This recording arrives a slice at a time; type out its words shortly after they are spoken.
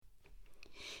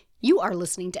You are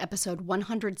listening to episode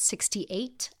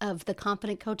 168 of the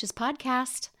Confident Coaches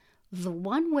podcast, the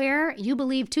one where you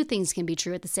believe two things can be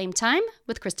true at the same time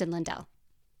with Kristin Lindell.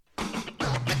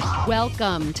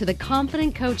 Welcome to the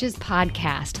Confident Coaches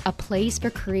podcast, a place for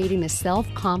creating the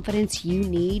self-confidence you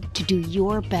need to do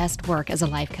your best work as a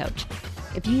life coach.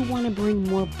 If you want to bring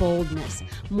more boldness,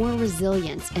 more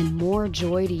resilience, and more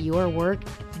joy to your work,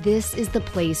 this is the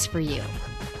place for you.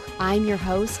 I'm your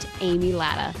host, Amy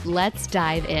Latta. Let's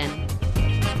dive in.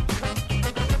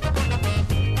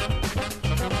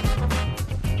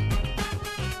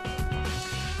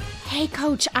 Hey,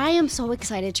 Coach, I am so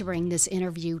excited to bring this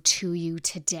interview to you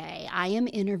today. I am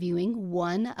interviewing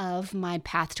one of my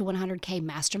Path to 100K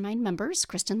mastermind members,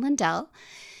 Kristin Lindell,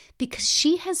 because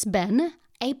she has been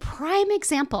a prime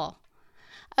example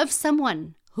of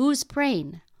someone whose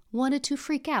brain wanted to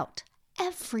freak out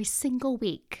every single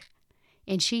week.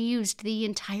 And she used the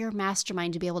entire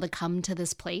mastermind to be able to come to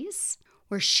this place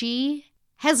where she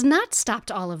has not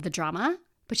stopped all of the drama,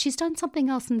 but she's done something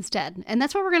else instead. And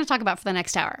that's what we're going to talk about for the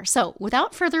next hour. So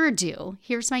without further ado,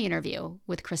 here's my interview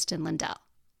with Kristin Lindell.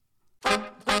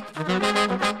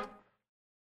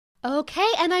 Okay,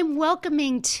 and I'm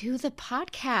welcoming to the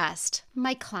podcast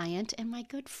my client and my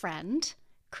good friend,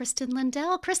 Kristin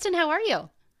Lindell. Kristin, how are you?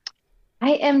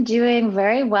 I am doing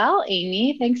very well,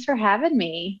 Amy. Thanks for having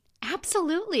me.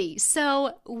 Absolutely.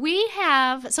 So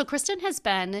Kristin has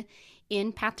been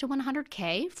in Path to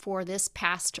 100K for this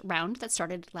past round that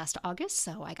started last August.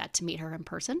 So I got to meet her in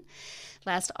person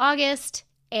last August.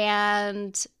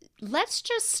 And let's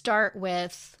start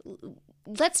with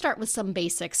some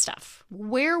basic stuff.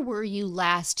 Where were you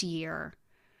last year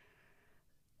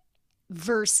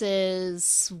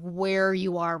versus where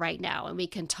you are right now? And we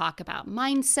can talk about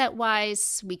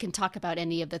mindset-wise. We can talk about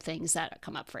any of the things that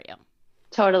come up for you.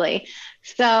 Totally.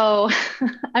 So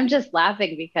I'm just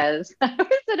laughing because I was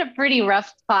in a pretty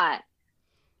rough spot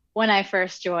when I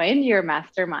first joined your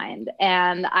mastermind.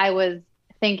 And I was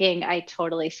thinking I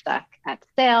totally suck at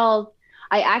sales.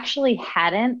 I actually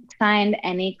hadn't signed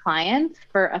any clients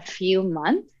for a few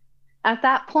months at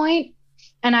that point.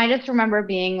 And I just remember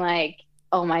being like,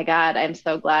 oh my God, I'm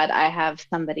so glad I have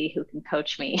somebody who can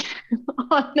coach me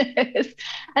on this.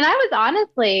 And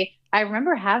I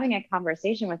remember having a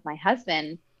conversation with my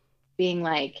husband being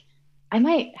like, I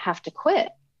might have to quit.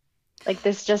 Like,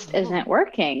 this just isn't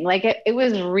working. Like it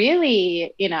was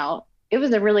really, it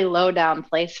was a really low down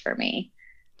place for me.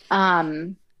 Yeah.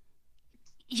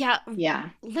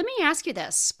 Let me ask you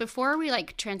this before we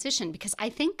transition, because I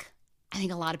think a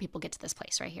lot of people get to this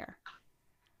place right here.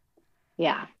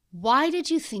 Yeah. Why did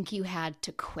you think you had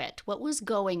to quit? What was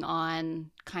going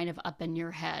on kind of up in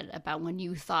your head about when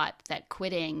you thought that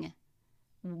quitting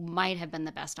might have been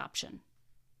the best option?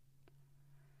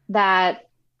 That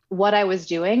what I was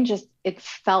doing, it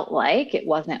felt like it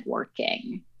wasn't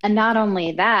working. And not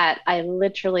only that, I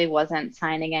literally wasn't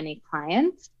signing any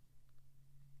clients.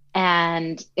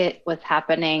 And it was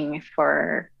happening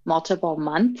for multiple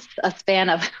months, a span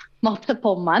of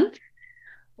multiple months.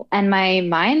 And my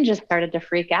mind just started to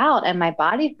freak out and my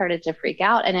body started to freak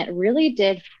out. And it really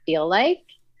did feel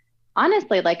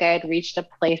honestly, like I had reached a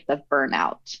place of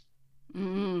burnout.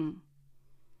 Mm.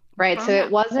 Right. Burnout. So it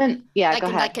wasn't, go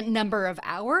ahead. Like a number of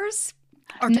hours?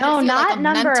 Or no, not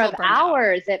number of burnout?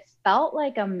 hours. It felt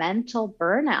like a mental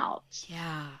burnout.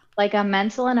 Yeah. Like a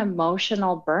mental and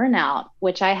emotional burnout,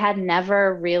 which I had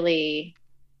never really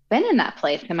been in that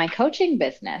place in my coaching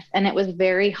business. And it was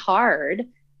very hard,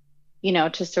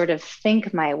 to sort of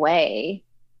think my way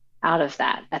out of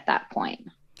that at that point.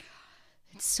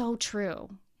 It's so true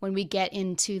when we get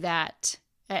into that.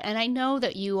 And I know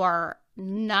that you are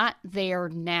not there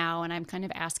now, and I'm kind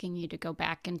of asking you to go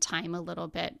back in time a little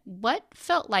bit. What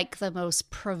felt like the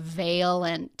most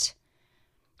prevalent?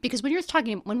 Because when we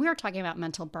were talking about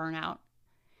mental burnout,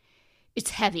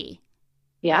 it's heavy.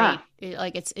 Yeah.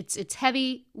 Right? It's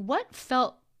heavy. What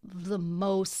felt the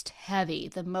most heavy,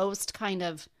 the most kind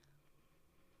of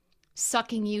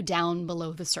sucking you down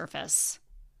below the surface?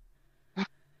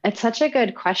 It's such a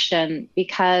good question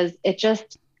because it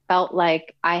just felt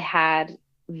like I had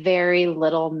very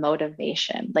little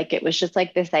motivation. Like it was just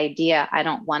like this idea, I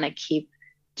don't want to keep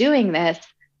doing this.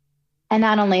 And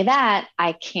not only that,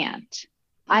 I can't.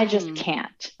 I just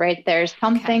can't, right? There's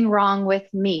something wrong with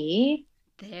me.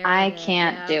 I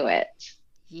can't do it.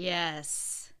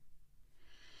 Yes.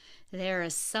 There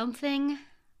is something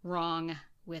wrong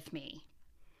with me.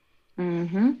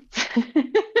 Mm-hmm.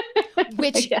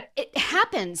 Which it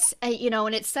happens,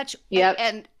 and it's such, yep.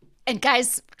 And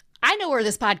guys, I know where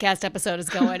this podcast episode is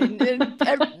going,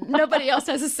 and nobody else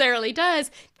necessarily does.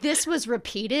 This was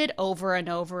repeated over and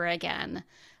over again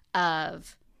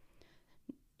of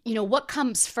what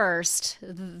comes first,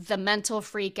 the mental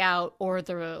freak out or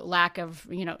the lack of,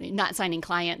 not signing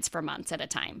clients for months at a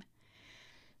time.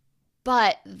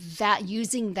 But that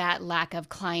using that lack of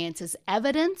clients as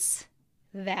evidence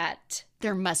that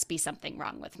there must be something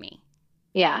wrong with me.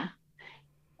 Yeah,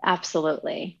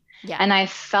 absolutely. Yeah. And I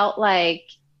felt like,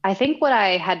 I think what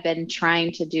I had been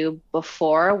trying to do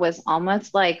before was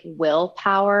almost like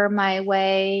willpower my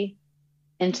way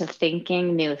into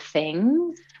thinking new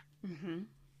things. Mm-hmm.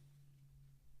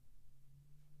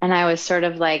 And I was sort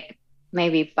of like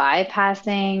maybe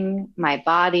bypassing my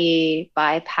body,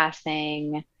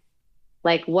 bypassing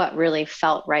like what really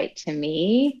felt right to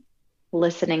me,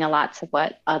 listening a lot to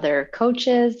what other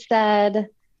coaches said.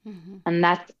 Mm-hmm. And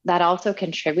that also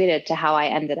contributed to how I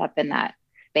ended up in that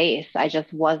space. I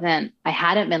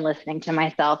hadn't been listening to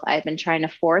myself. I had been trying to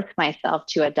force myself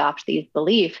to adopt these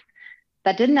beliefs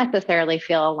that didn't necessarily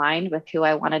feel aligned with who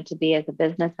I wanted to be as a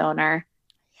business owner.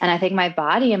 And I think my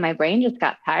body and my brain just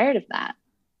got tired of that.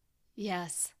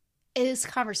 Yes. It is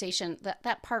conversation.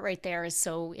 That part right there is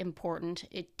so important.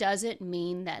 It doesn't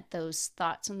mean that those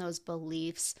thoughts and those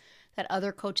beliefs that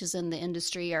other coaches in the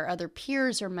industry or other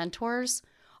peers or mentors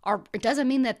it doesn't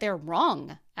mean that they're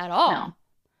wrong at all. No.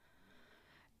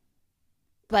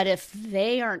 But if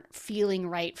they aren't feeling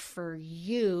right for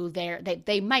you,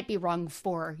 they might be wrong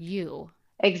for you.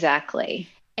 Exactly.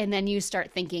 And then you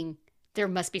start thinking, there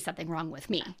must be something wrong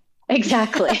with me.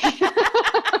 Exactly.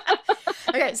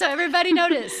 Okay, so everybody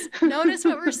notice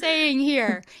what we're saying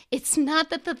here. It's not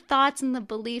that the thoughts and the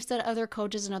beliefs that other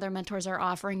coaches and other mentors are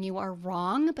offering you are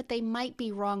wrong, but they might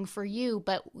be wrong for you,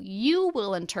 but you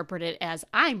will interpret it as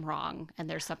I'm wrong and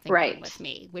there's something wrong with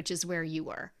me, which is where you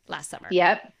were last summer.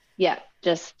 Yep.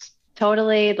 Just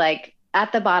totally like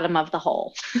at the bottom of the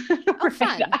hole. Oh,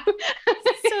 fun.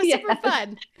 So super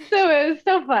fun. So it was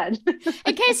so fun.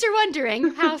 In case you're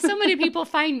wondering how so many people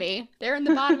find me, they're in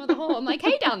the bottom of the hole. I'm like,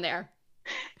 hey, down there.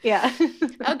 Yeah.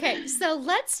 Okay, so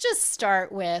let's just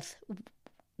start with,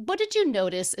 what did you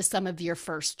notice as some of your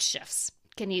first shifts?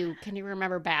 Can you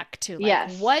remember back to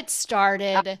what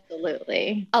started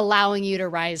absolutely allowing you to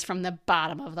rise from the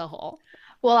bottom of the hole?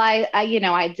 Well, I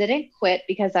didn't quit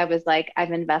because I was like,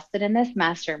 I've invested in this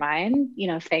mastermind,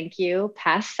 thank you,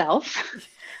 past self.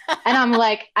 And I'm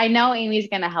like, I know Amy's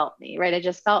going to help me, right? I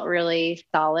just felt really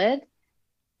solid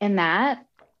in that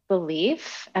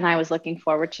belief. And I was looking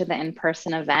forward to the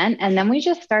in-person event. And then we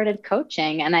just started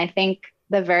coaching. And I think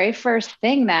the very first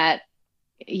thing that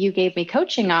you gave me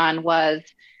coaching on was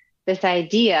this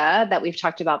idea that we've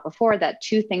talked about before, that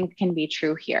two things can be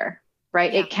true here,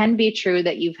 right? Yeah. It can be true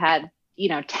that you've had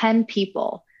 10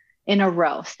 people in a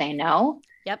row say no.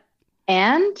 Yep.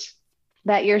 And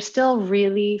that you're still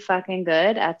really fucking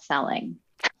good at selling.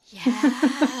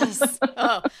 Yes.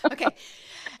 Oh, okay.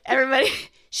 Everybody,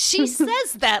 she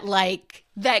says that like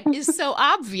that is so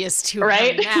obvious to her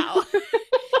now.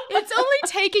 It's only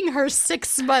taking her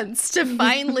 6 months to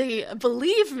finally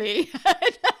believe me.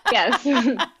 Yes.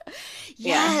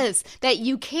 Yes, that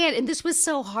you can. And this was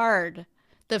so hard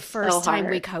the first time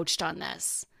we coached on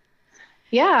this.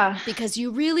 Yeah. Because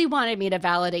you really wanted me to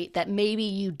validate that maybe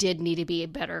you did need to be a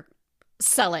better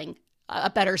seller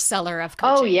of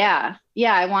coaching. Oh, yeah.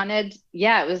 Yeah.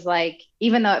 It was like,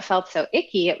 even though it felt so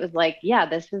icky, it was like, yeah,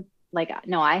 this is like,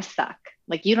 no, I suck.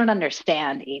 Like, you don't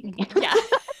understand, Amy. Yeah.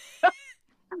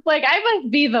 Like, I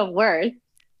must be the worst.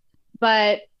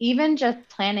 But even just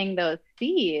planting those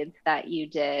seeds that you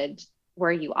did,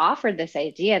 where you offered this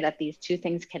idea that these two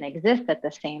things can exist at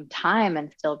the same time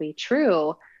and still be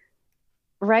true.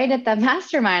 Right at the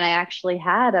mastermind, I actually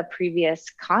had a previous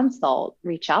consult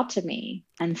reach out to me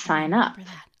and sign up.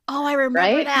 Oh, I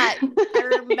remember that. I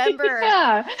remember.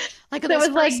 Yeah. Like, so it was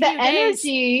like the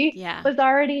energy was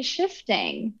already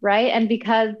shifting, right? And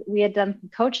because we had done some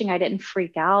coaching, I didn't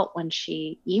freak out when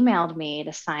she emailed me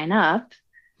to sign up.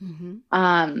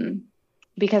 Mm-hmm.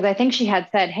 Because I think she had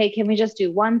said, hey, can we just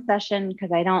do one session?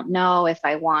 Because I don't know if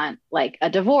I want like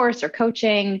a divorce or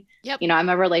coaching. Yep. I'm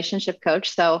a relationship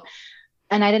coach. So,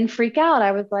 and I didn't freak out.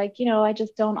 I was like, I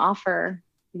just don't offer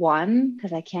one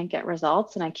because I can't get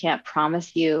results and I can't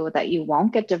promise you that you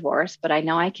won't get divorced, but I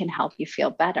know I can help you feel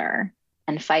better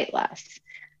and fight less.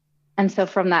 And so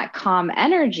from that calm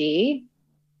energy,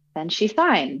 then she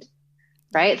signed,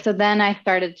 right? So then I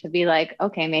started to be like,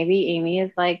 okay, maybe Amy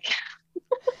is like,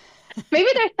 maybe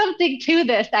there's something to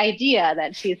this idea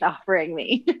that she's offering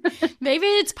me. Maybe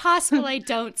it's possible I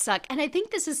don't suck. And I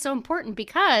think this is so important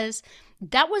because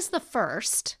that was the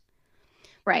first.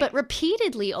 Right. But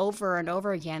repeatedly over and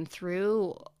over again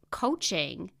through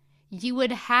coaching, you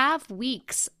would have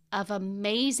weeks of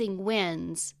amazing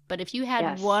wins. But if you had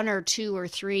Yes. 1 or 2 or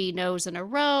 3 no's in a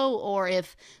row, or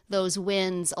if those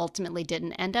wins ultimately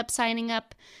didn't end up signing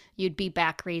up, you'd be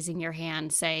back raising your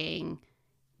hand saying,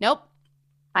 nope,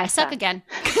 I suck again.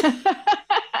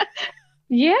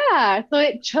 Yeah. So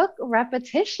it took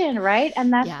repetition, right?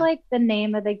 And that's Yeah. like the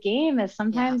name of the game is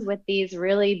sometimes Yeah. with these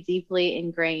really deeply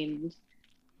ingrained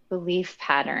belief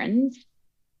patterns,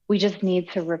 we just need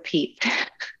to repeat,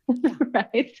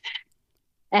 right?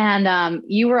 And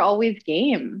you were always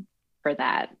game for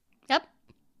that. Yep.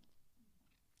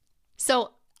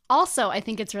 So also, I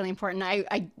think it's really important.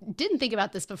 I didn't think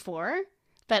about this before,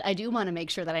 but I do want to make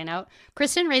sure that I know.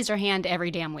 Kristin raised her hand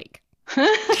every damn week.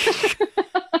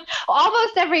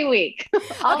 Almost every week.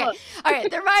 Okay. All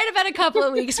right. There might have been a couple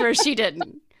of weeks where she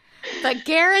didn't. But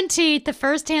guaranteed the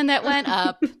first hand that went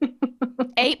up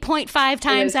 8.5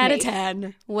 times out of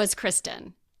 10 was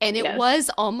Kristin. And it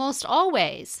was almost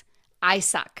always, I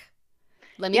suck.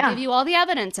 Let me give you all the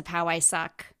evidence of how I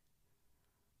suck.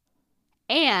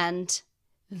 And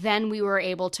then we were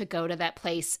able to go to that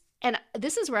place. And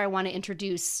this is where I want to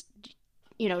introduce,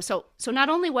 so not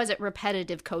only was it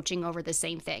repetitive coaching over the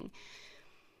same thing,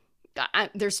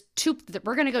 there's two,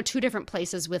 we're going to go 2 different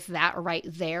places with that right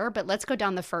there, but let's go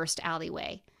down the first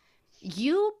alleyway.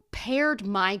 You paired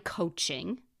my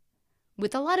coaching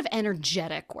with a lot of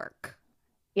energetic work.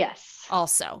 Yes.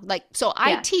 Also,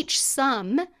 I teach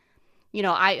some,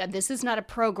 this is not a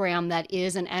program that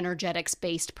is an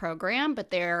energetics-based program, but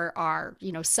there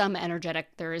is some energetic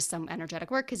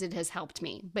work because it has helped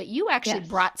me. But you actually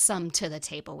brought some to the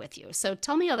table with you. So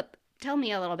tell me a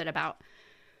little bit about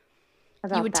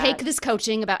you would take this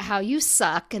coaching about how you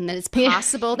suck, and that it's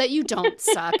possible that you don't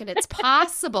suck, and it's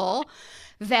possible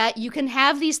that you can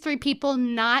have these 3 people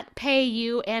not pay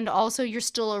you, and also you're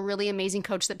still a really amazing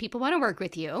coach that people want to work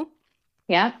with you.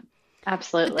 Yeah,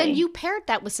 absolutely. But then you paired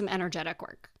that with some energetic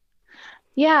work.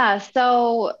 Yeah.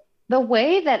 So the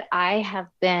way that I have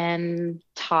been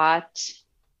taught,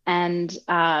 and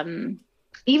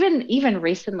even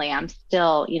recently, I'm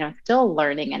still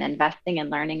learning and investing in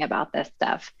learning about this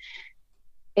stuff,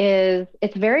 is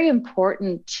it's very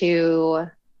important to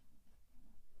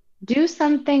do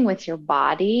something with your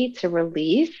body to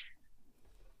release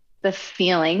the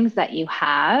feelings that you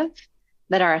have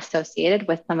that are associated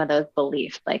with some of those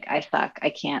beliefs, like I suck, I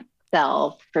can't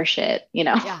sell for shit,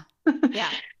 Yeah.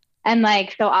 And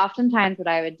so oftentimes what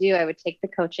I would do, I would take the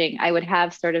coaching, I would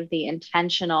have sort of the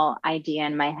intentional idea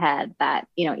in my head that,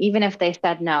 even if they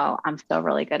said no, I'm still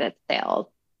really good at sales.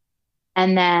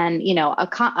 And then,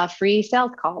 a free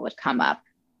sales call would come up,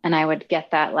 and I would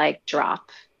get that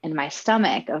drop in my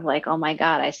stomach of oh my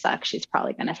God, I suck. She's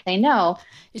probably going to say no.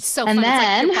 It's so funny. It's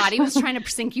like your body was trying to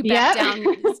sink you back down.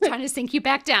 It's trying to sink you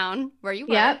back down where you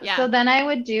were. Yeah. So then I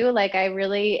would do I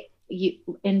really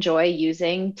enjoy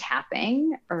using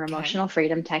tapping or emotional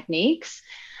freedom techniques.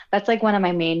 That's one of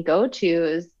my main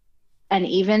go-tos. And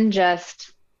even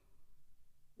just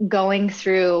going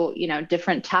through,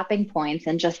 different tapping points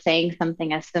and just saying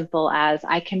something as simple as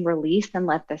I can release and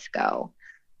let this go,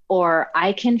 or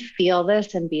I can feel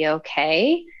this and be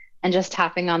okay. And just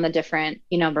tapping on the different,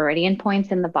 meridian points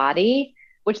in the body,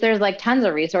 which there's tons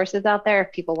of resources out there.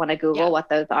 If people want to Google what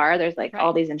those are, there's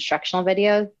all these instructional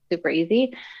videos, super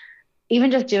easy.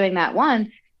 Even just doing that once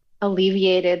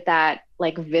alleviated that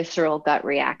visceral gut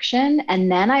reaction.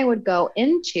 And then I would go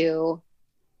into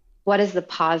what is the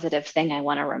positive thing I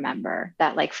want to remember?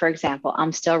 That for example,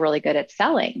 I'm still really good at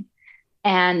selling.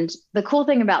 And the cool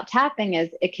thing about tapping is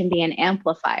it can be an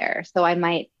amplifier. So I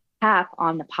might tap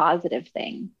on the positive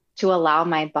thing to allow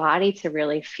my body to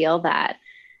really feel that.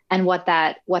 And what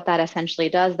that essentially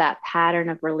does, that pattern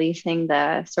of releasing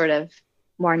the sort of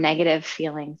more negative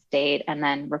feeling state and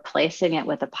then replacing it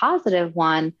with a positive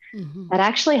one, that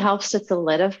actually helps to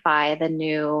solidify the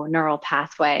new neural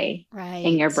pathway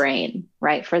in your brain,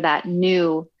 right? For that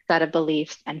new set of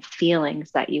beliefs and feelings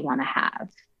that you want to have.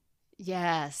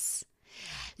 Yes.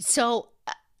 So,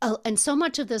 and so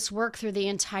much of this work through the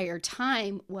entire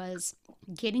time was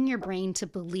getting your brain to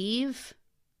believe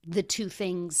the 2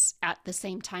 things at the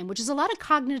same time, which is a lot of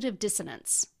cognitive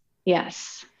dissonance.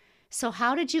 Yes. So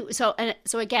how did you, so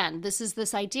again, this is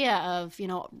this idea of,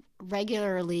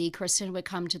 regularly Kristin would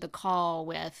come to the call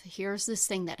with, here's this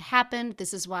thing that happened.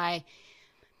 This is why,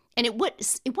 and it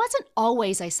wasn't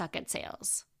always I suck at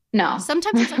sales. No.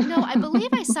 Sometimes it's no, I believe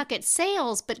I suck at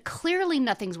sales, but clearly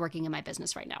nothing's working in my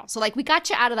business right now. So we got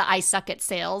you out of the I suck at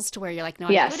sales to where you're no,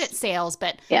 I'm good at sales,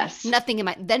 but nothing in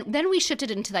my, then we shifted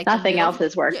into nothing else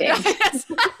is working.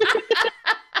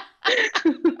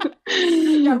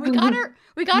 Yeah,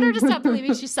 we got her to stop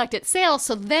believing she sucked at sales.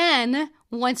 So then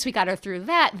once we got her through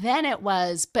that, then it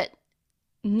was, but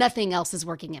nothing else is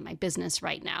working in my business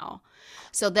right now.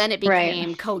 So then it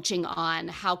became coaching on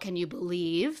how can you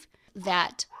believe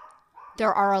that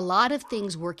there are a lot of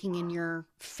things working in your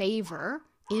favor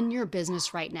in your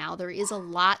business right now. There is a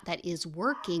lot that is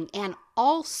working. And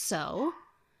also,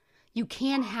 you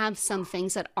can have some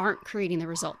things that aren't creating the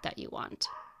result that you want.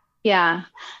 Yeah.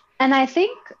 And I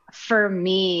think for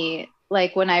me,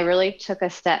 like when I really took a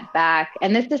step back,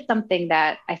 and this is something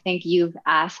that I think you've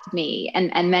asked me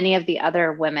and many of the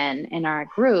other women in our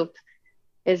group,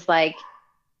 is like,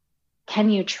 can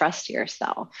you trust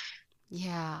yourself?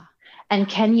 Yeah. And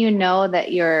can you know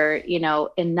that you're,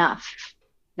 enough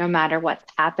no matter what's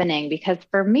happening? Because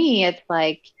for me, it's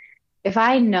like, if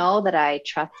I know that I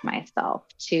trust myself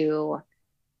to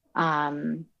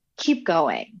keep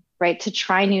going, right? To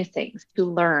try new things, to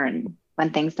learn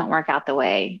when things don't work out the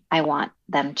way I want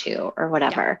them to, or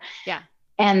whatever. Yeah.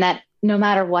 And that no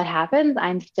matter what happens,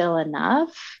 I'm still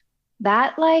enough.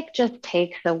 That like just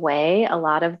takes away a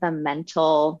lot of the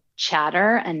mental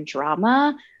chatter and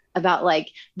drama about like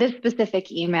this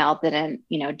specific email didn't,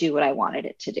 do what I wanted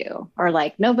it to do, or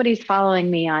like nobody's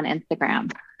following me on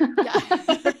Instagram.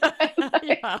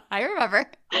 Yeah, I remember.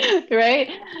 Right.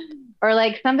 Or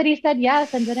like somebody said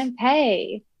yes and didn't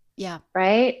pay. Yeah.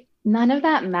 Right. None of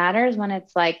that matters when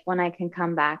it's like, when I can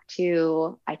come back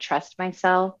to, I trust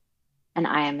myself and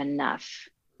I am enough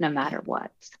no matter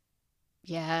what.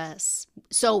 Yes.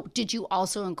 So did you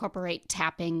also incorporate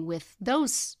tapping with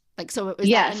those? Like, so it was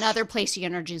Yes. that another place you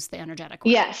introduced the energetic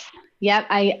work? Yes. Yep.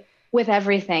 With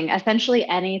everything, essentially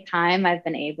any time I've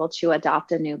been able to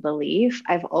adopt a new belief,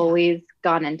 I've always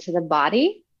gone into the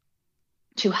body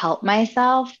to help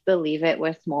myself believe it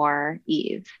with more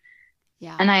ease.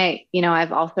 Yeah. And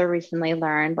I've also recently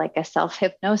learned like a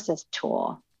self-hypnosis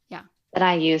tool that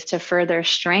I use to further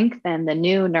strengthen the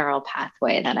new neural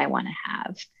pathway that I want to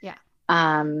have. Yeah.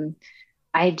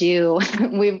 I do,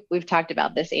 we've talked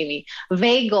about this, Amy,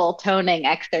 vagal toning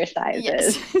exercises.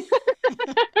 Yes.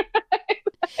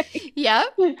 Yeah.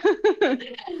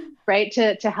 Right.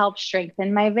 To help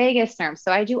strengthen my vagus nerve.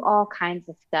 So I do all kinds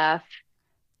of stuff,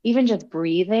 even just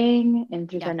breathing in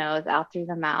through the nose, out through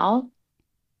the mouth,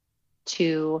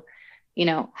 to,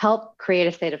 help create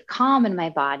a state of calm in my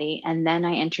body. And then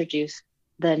I introduce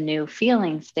the new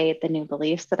feeling state, the new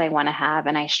beliefs that I want to have,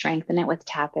 and I strengthen it with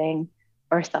tapping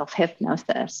or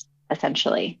self-hypnosis,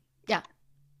 essentially. Yeah.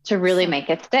 To really make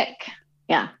it stick.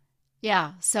 Yeah.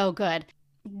 Yeah. So good.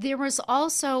 There was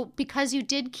also, because you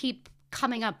did keep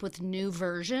coming up with new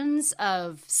versions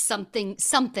of something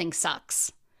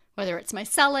sucks, whether it's my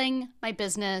selling, my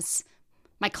business,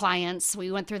 my clients.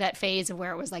 We went through that phase of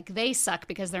where it was like, they suck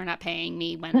because they're not paying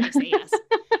me when I say yes.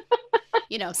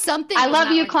 Something. I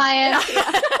love you, clients.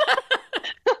 Yeah.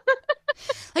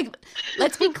 Like,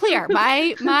 let's be clear.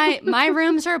 My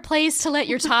rooms are a place to let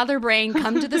your toddler brain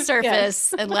come to the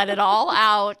surface and let it all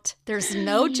out. There's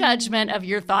no judgment of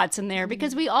your thoughts in there,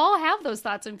 because we all have those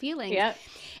thoughts and feelings. Yep.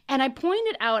 And I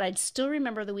pointed out, I still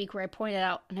remember the week where I pointed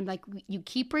out, and I'm like, you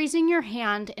keep raising your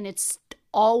hand and it's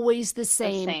always the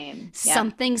same. Yeah.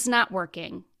 Something's not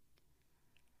working.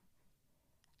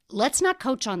 Let's not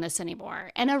coach on this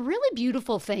anymore. And a really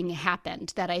beautiful thing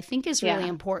happened that I think is really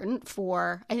important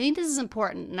I think this is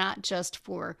important not just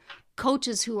for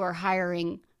coaches who are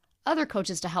hiring other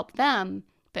coaches to help them,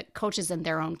 but coaches and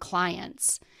their own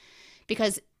clients.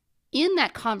 Because in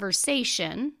that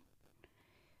conversation,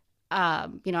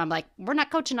 I'm like, we're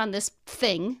not coaching on this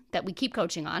thing that we keep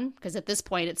coaching on, because at this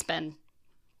point it's been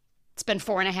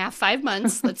 4.5, 5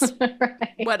 months. Let's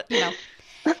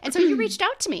And so you reached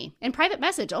out to me in private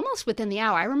message almost within the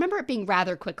hour. I remember it being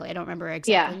rather quickly. I don't remember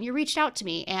exactly. Yeah. And you reached out to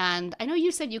me, and I know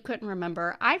you said you couldn't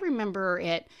remember. I remember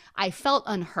it. I felt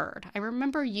unheard. I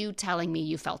remember you telling me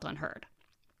you felt unheard.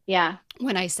 Yeah.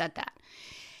 When I said that.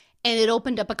 And it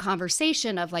opened up a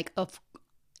conversation of like,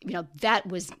 that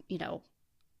was,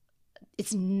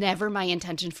 it's never my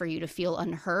intention for you to feel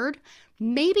unheard.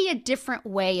 Maybe a different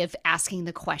way of asking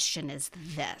the question is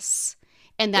this.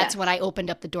 And that's when I opened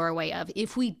up the doorway of,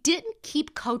 if we didn't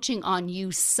keep coaching on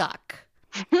you suck.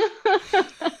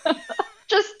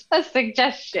 Just a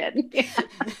suggestion. Yeah.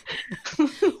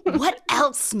 What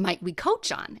else might we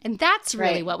coach on? And that's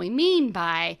really what we mean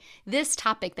by this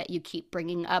topic that you keep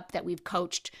bringing up, that we've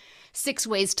coached 6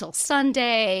 ways till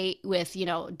Sunday with,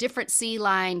 different C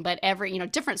line, but every,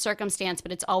 different circumstance,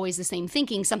 but it's always the same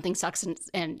thinking. Something sucks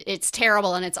and it's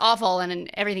terrible and it's awful and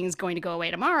everything's going to go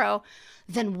away tomorrow.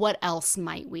 Then what else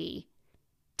might we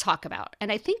talk about?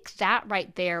 And I think that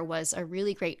right there was a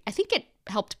really great, I think it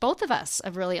helped both of us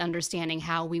of really understanding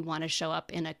how we want to show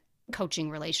up in a coaching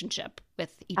relationship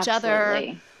with each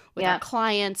other, with our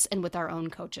clients and with our own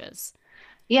coaches.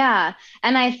 Yeah.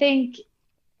 And I think,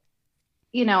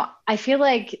 I feel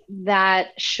like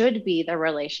that should be the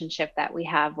relationship that we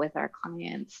have with our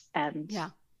clients and,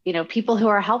 people who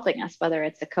are helping us, whether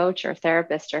it's a coach or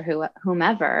therapist or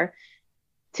whomever,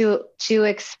 to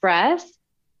express,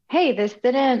 hey, this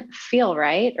didn't feel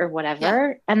right or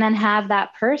whatever. And then have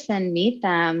that person meet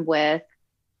them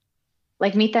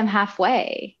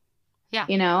halfway. Yeah.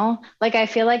 I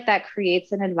feel like that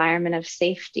creates an environment of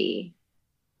safety.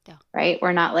 Yeah. Right.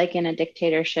 We're not like in a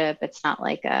dictatorship. It's not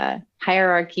like a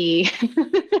hierarchy,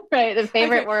 right? The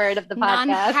favorite word of the podcast.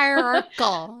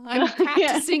 Non-hierarchical. I'm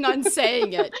practicing on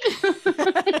saying it.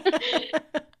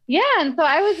 Yeah. And so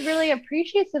I was really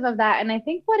appreciative of that. And I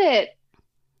think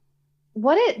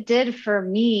what it did for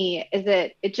me is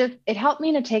it helped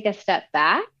me to take a step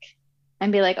back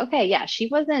and be like, okay, yeah, she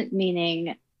wasn't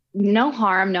meaning no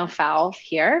harm, no foul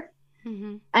here.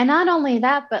 Mm-hmm. And not only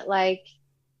that, but like,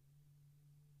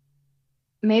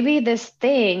 maybe this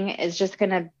thing is just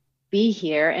going to be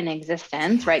here in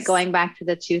existence, right? Going back to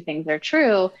the two things are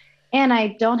true. And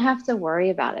I don't have to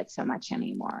worry about it so much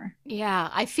anymore.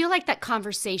 Yeah. I feel like that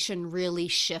conversation really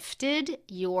shifted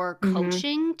your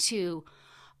coaching to,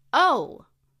 oh,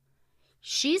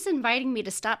 she's inviting me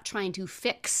to stop trying to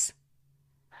fix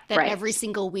that every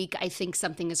single week I think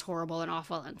something is horrible and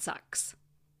awful and sucks.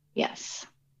 Yes.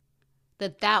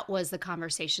 That was the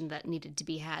conversation that needed to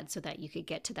be had so that you could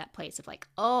get to that place of like,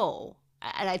 oh,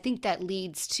 and I think that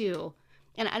leads to,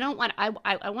 and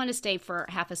I want to stay for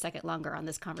half a second longer on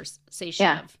this conversation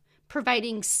of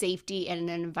providing safety in an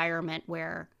environment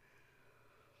where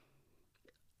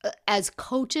as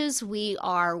coaches, we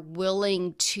are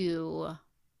willing to,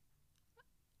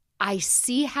 I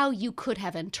see how you could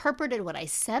have interpreted what I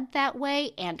said that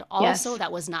way. And also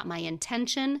that was not my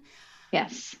intention.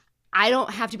 Yes. I don't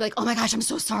have to be like, oh my gosh, I'm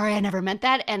so sorry. I never meant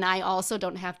that. And I also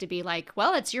don't have to be like,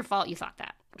 well, it's your fault you thought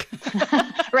that.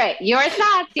 Right. Your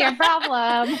thoughts, your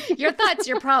problem. Your thoughts,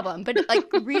 your problem. But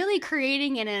like really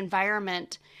creating an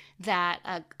environment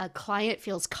that a client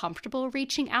feels comfortable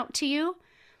reaching out to you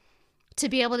to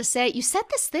be able to say, you said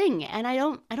this thing and I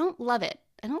don't love it.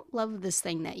 I don't love this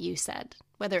thing that you said,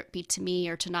 whether it be to me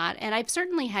or to not. And I've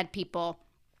certainly had people,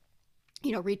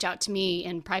 reach out to me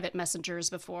in private messengers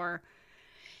before.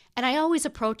 And I always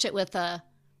approach it with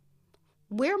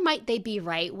where might they be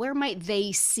right? Where might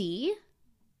they see?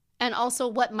 And also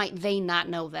what might they not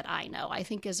know that I know? I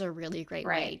think is a really great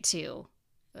way to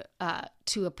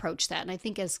approach that. And I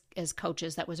think as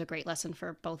coaches, that was a great lesson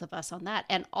for both of us on that.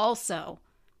 And also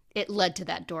it led to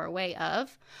that doorway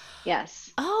of,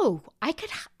 yes, oh, I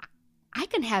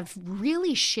can have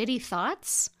really shitty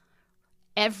thoughts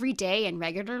every day and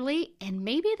regularly, and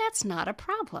maybe that's not a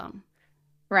problem.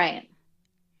 Right.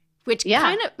 Which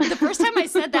kind of, the first time I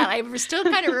said that, I still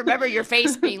kind of remember your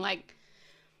face being like,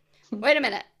 wait a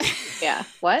minute. Yeah.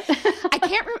 What? I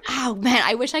can't oh man,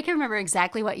 I wish I could remember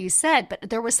exactly what you said, but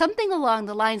there was something along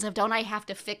the lines of, don't I have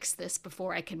to fix this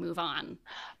before I can move on?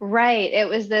 Right. It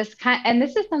was this and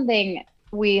this is something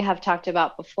we have talked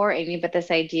about before, Amy, but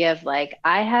this idea of like,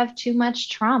 I have too much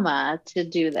trauma to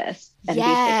do this and be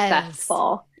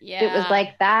successful. Yeah. It was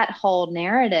like that whole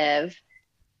narrative.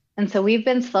 And so we've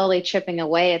been slowly chipping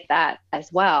away at that as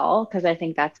well, because I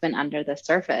think that's been under the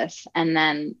surface. And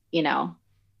then,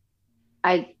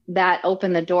 that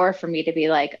opened the door for me to be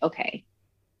like, okay,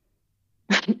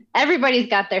 everybody's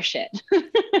got their shit.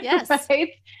 Yes.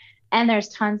 Right? And there's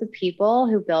tons of people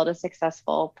who build a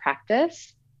successful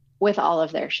practice with all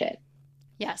of their shit.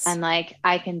 Yes. And like,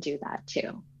 I can do that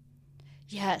too.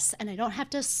 Yes. And I don't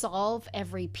have to solve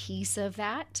every piece of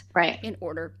that. Right. In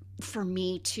order for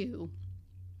me to.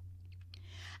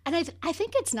 And I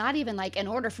think it's not even like in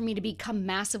order for me to become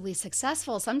massively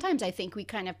successful. Sometimes I think we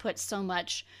kind of put so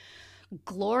much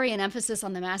glory and emphasis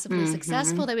on the massively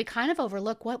successful that we kind of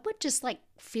overlook what would just like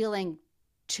feeling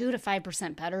 2 to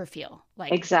 5% better feel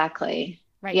like. Exactly.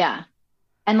 Right. Yeah.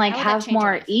 And like have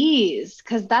more ease,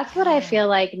 because that's what I feel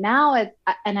like now.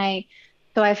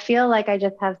 So I feel like I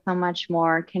just have so much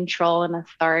more control and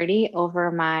authority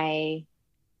over my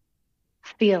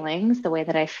feelings, the way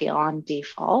that I feel on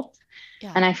default.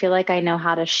 Yeah. And I feel like I know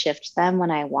how to shift them when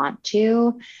I want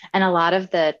to. And a lot of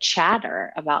the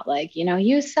chatter about like,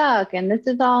 you suck and this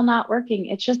is all not working,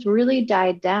 it's just really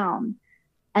died down.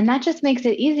 And that just makes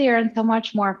it easier and so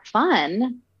much more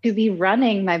fun to be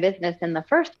running my business in the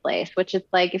first place, which is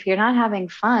like, if you're not having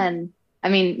fun, I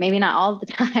mean, maybe not all the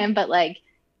time, but like,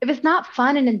 if it's not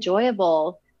fun and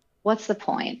enjoyable, what's the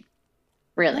point?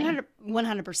 Really?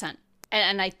 100%.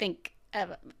 And I think a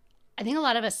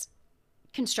lot of us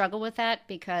can struggle with that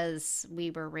because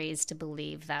we were raised to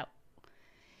believe that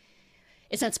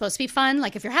it's not supposed to be fun.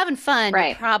 Like if you're having fun, Right.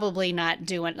 you're probably not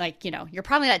doing like, you're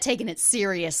probably not taking it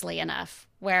seriously enough,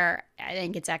 where I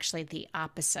think it's actually the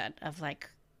opposite of like,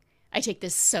 I take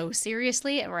this so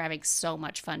seriously and we're having so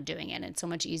much fun doing it. And it's so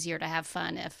much easier to have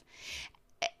fun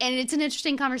and it's an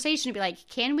interesting conversation to be like,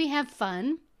 can we have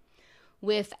fun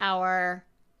with our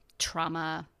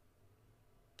trauma,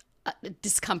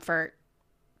 discomfort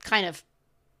kind of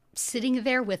sitting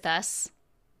there with us?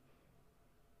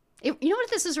 You know what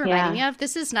this is reminding me of?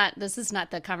 This is not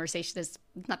the conversation. This is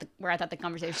not where I thought the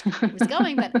conversation was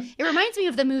going, but it reminds me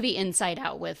of the movie Inside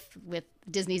Out with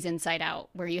Disney's Inside Out,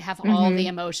 where you have all the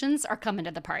emotions are coming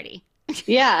to the party.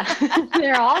 Yeah,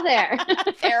 they're all there.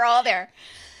 They're all there.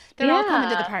 They're all coming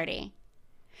to the party.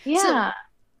 Yeah.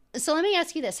 So let me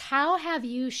ask you this. How have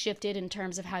you shifted in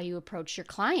terms of how you approach your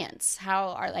clients?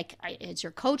 Has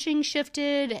your coaching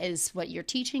shifted? Is what you're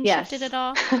teaching shifted at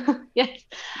all? Yes,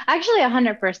 actually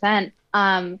 100%.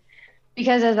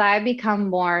 Because as I become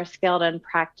more skilled in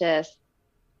practice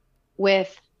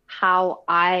with how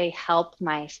I help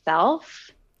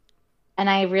myself, and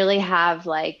I really have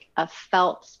like a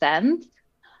felt sense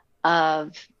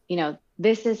of,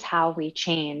 this is how we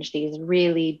change these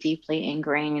really deeply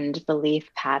ingrained belief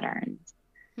patterns.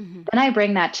 Mm-hmm. Then I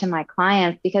bring that to my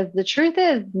clients, because the truth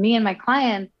is, me and my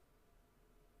clients,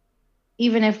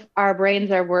 even if our brains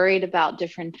are worried about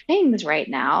different things right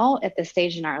now at this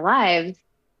stage in our lives,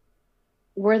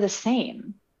 we're the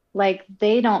same. Like,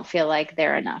 they don't feel like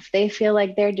they're enough. They feel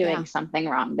like they're doing something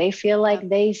wrong. They feel like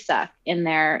they suck in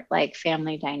their like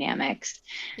family dynamics.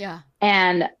 Yeah.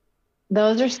 And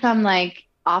those are some like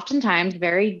oftentimes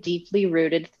very deeply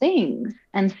rooted things.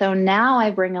 And so now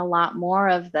I bring a lot more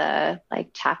of the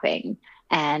like tapping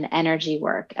and energy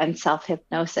work and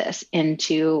self-hypnosis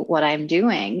into what I'm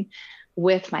doing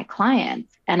with my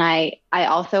clients. And I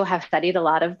also have studied a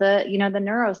lot of the, the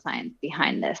neuroscience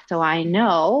behind this. So I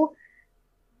know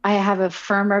I have a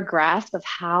firmer grasp of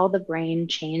how the brain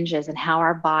changes and how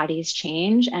our bodies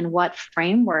change and what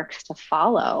frameworks to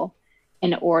follow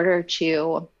in order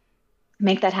to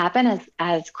make that happen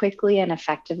as quickly and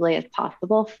effectively as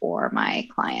possible for my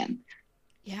clients.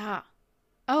 Yeah.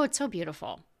 Oh, it's so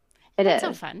beautiful. It's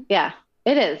so fun. Yeah,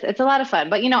 it is. It's a lot of fun.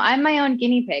 But, I'm my own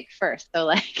guinea pig first. So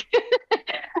like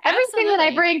everything that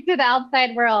I bring to the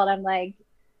outside world, I'm like,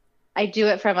 I do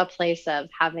it from a place of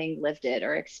having lived it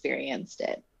or experienced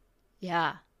it.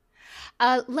 Yeah.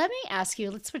 Let me ask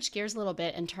you, let's switch gears a little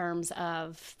bit in terms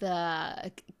of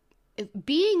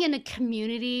being in a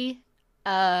community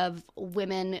of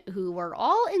women who were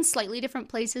all in slightly different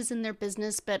places in their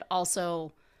business, but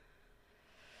also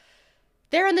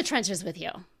they're in the trenches with you.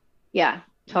 Yeah,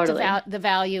 totally. The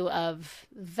value of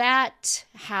that.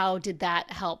 How did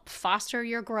that help foster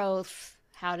your growth?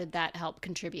 How did that help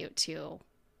contribute to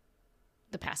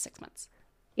the past 6 months?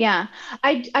 Yeah,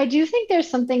 I do think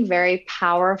there's something very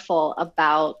powerful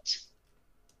about,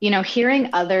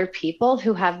 hearing other people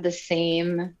who have the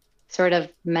same sort of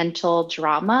mental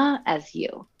drama as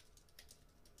you.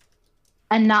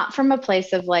 And not from a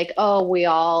place of like, oh, we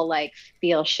all like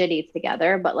feel shitty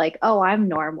together, but like, oh, I'm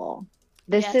normal.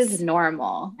 This is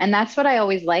normal. And that's what I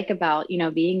always like about,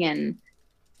 being in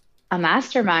a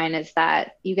mastermind, is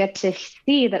that you get to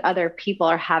see that other people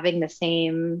are having the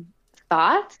same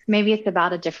thoughts. Maybe it's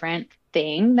about a different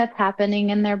thing that's happening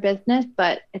in their business,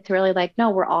 but it's really like,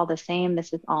 no, we're all the same.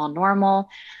 This is all normal.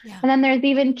 Yeah. And then there's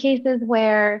even cases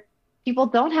where people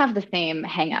don't have the same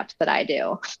hangups that I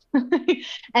do.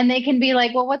 And they can be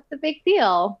like, well, what's the big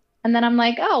deal? And then I'm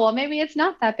like, oh, well, maybe it's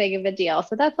not that big of a deal.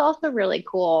 So that's also really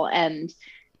cool and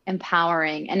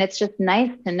empowering. And it's just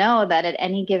nice to know that at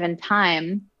any given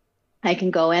time, I can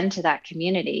go into that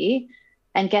community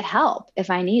and get help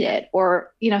if I need it,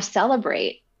 or,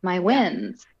 celebrate my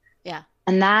wins. Yeah.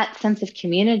 And that sense of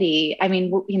community, I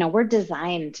mean, we're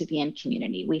designed to be in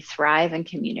community. We thrive in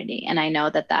community. And I know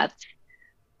that that's,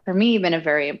 for me, been a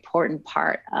very important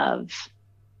part of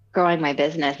growing my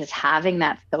business, is having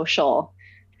that social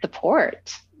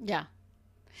support. Yeah.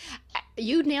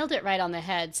 You nailed it right on the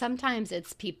head. Sometimes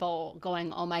it's people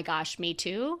going, oh my gosh, me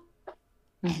too.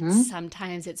 Mm-hmm. And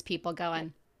sometimes it's people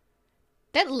going,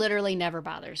 that literally never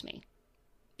bothers me.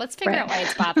 Let's figure out why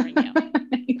it's bothering you.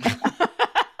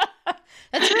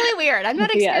 That's really weird. I'm not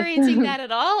experiencing that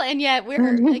at all. And yet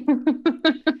we're like,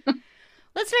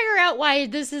 let's figure out why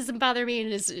this isn't bothering me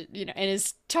and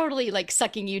is totally like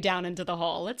sucking you down into the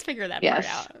hole. Let's figure that part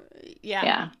out.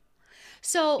 Yeah.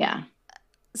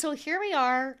 So here we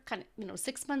are kind of,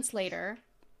 6 months later,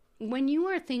 when you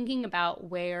are thinking about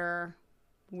where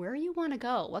you want to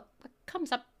go, what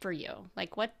comes up for you?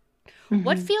 Like what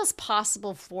feels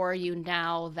possible for you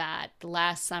now that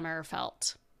last summer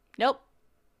felt, nope,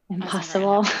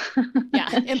 impossible.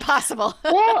 Yeah, impossible.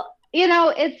 Well,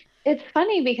 it's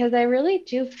funny because I really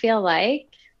do feel like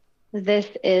this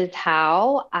is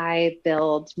how I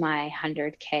build my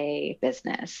 100K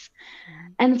business.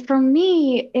 And for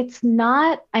me, it's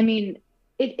not, I mean,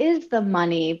 it is the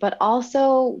money, but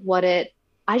also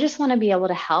I just want to be able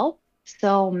to help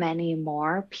so many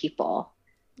more people.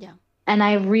 Yeah. And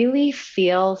I really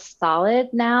feel solid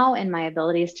now in my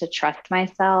abilities to trust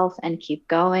myself and keep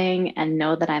going and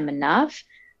know that I'm enough,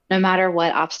 no matter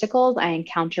what obstacles I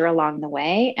encounter along the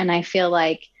way. And I feel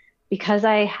like because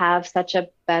I have such a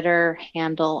better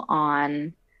handle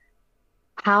on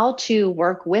how to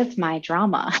work with my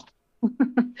drama,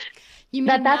 You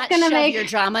mean that's not going to shove make your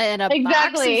drama in a box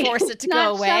exactly and force it to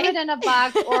not go away? shove it in a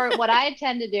box, or what I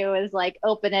tend to do is like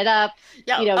open it up,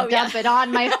 dump it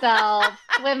on myself,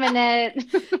 swim in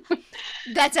it.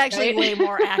 That's actually way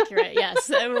more accurate. Yes.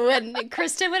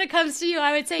 Kristin, when it comes to you,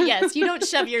 I would say, yes, you don't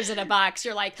shove yours in a box.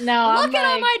 You're like, no, look at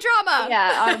all my drama.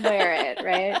 Yeah, unwear it.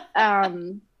 Right.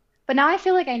 But now I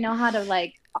feel like I know how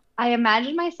to I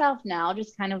imagine myself now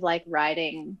just kind of like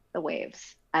riding the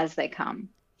waves as they come.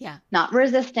 Yeah. Not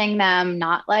resisting them,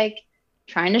 not like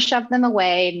trying to shove them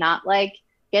away, not like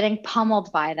getting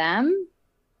pummeled by them,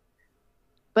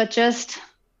 but just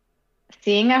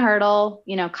seeing a hurdle,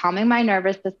 calming my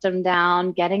nervous system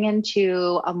down, getting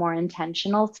into a more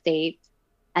intentional state,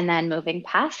 and then moving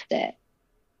past it.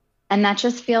 And that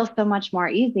just feels so much more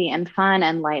easy and fun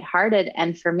and lighthearted.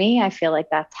 And for me, I feel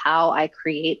like that's how I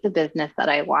create the business that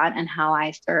I want and how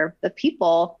I serve the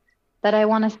people that I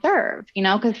want to serve,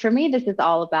 because for me, this is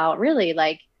all about really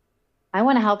I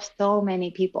want to help so many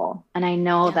people. And I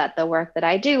know that the work that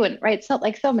I do, and right, so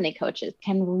so many coaches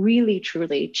can really,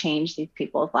 truly change these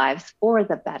people's lives for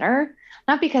the better,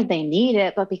 not because they need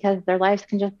it, but because their lives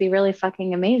can just be really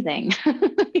fucking amazing.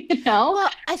 Well,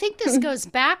 I think this goes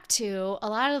back to a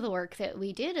lot of the work that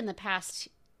we did in the past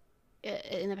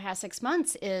 6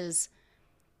 months is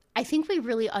I think we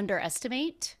really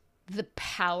underestimate the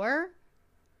power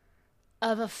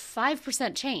of a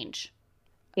 5% change.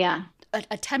 Yeah. A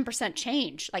 10%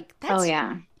 change. Like that's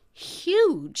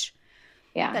huge.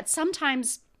 Yeah. That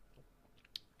sometimes,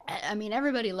 I mean,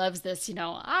 everybody loves this,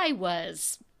 I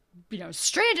was,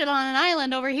 stranded on an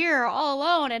island over here all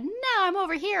alone and now I'm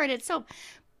over here and it's so,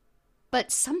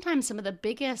 but sometimes some of the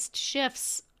biggest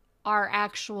shifts are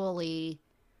actually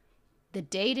the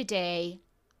day-to-day.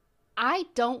 I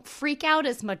don't freak out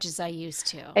as much as I used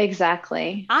to.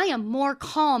 Exactly. I am more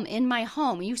calm in my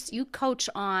home. You coach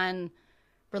on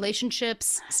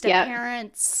relationships,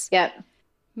 step-parents,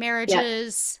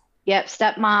 marriages. Yep.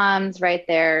 Stepmoms, right?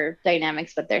 Their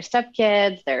dynamics with their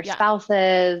stepkids, their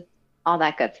spouses, all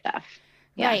that good stuff.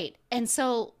 Yeah. Right. And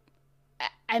so,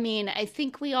 I mean, I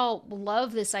think we all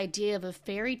love this idea of a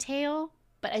fairy tale,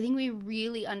 but I think we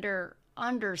really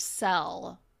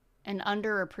undersell and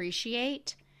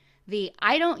underappreciate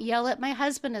I don't yell at my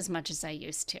husband as much as I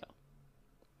used to.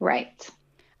 Right.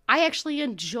 I actually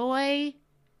enjoy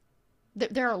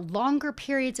there are longer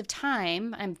periods of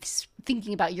time. I'm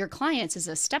thinking about your clients as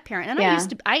a step parent, and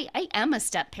I am a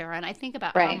step parent. I think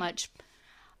about how much.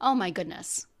 Oh my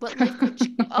goodness! What life coach?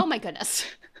 Oh my goodness!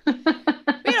 We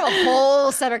had a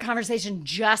whole separate conversation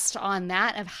just on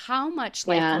that of how much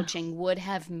life coaching would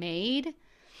have made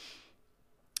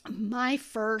my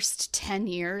first 10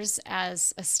 years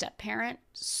as a step parent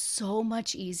so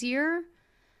much easier.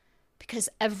 Because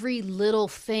every little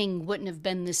thing wouldn't have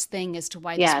been this thing as to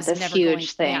why this was never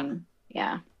huge thing.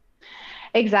 Yeah,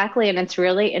 exactly. And it's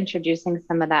really introducing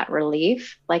some of that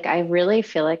relief. Like I really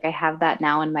feel like I have that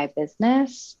now in my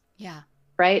business. Yeah.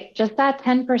 Right. Just that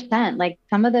 10%, like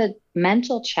some of the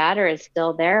mental chatter is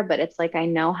still there, but it's like, I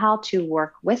know how to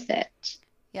work with it.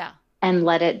 Yeah. And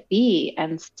let it be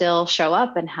and still show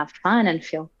up and have fun and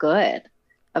feel good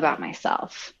about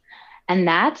myself. And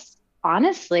that's,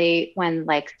 honestly, when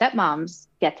stepmoms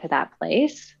get to that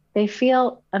place, they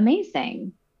feel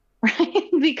amazing, right?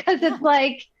 Because it's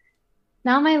like,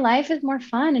 now my life is more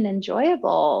fun and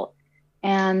enjoyable.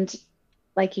 And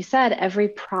like you said, every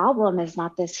problem is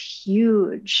not this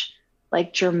huge,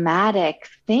 dramatic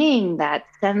thing that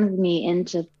sends me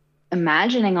into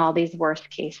imagining all these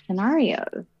worst case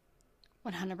scenarios.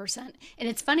 100%. And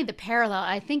it's funny, the parallel,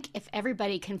 I think if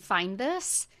everybody can find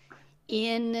this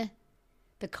in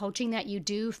the coaching that you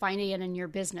do, finding it in your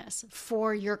business.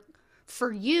 For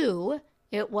you,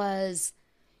 it was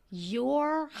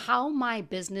how my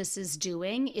business is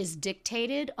doing is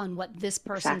dictated on what this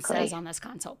person says on this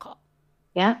consult call.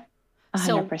 Yeah,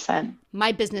 100%. So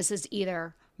my business is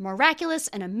either miraculous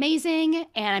and amazing,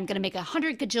 and I'm going to make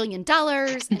 $100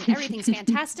 gajillion and everything's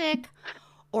fantastic,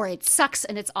 or it sucks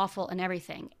and it's awful and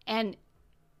everything. And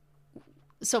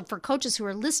so for coaches who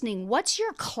are listening, what's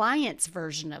your client's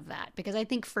version of that? Because I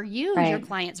think for you, your Right.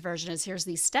 client's version is here's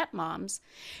these stepmoms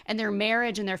and their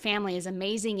marriage and their family is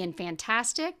amazing and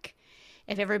fantastic.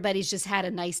 If everybody's just had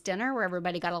a nice dinner where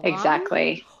everybody got along,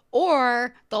 Exactly.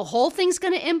 or the whole thing's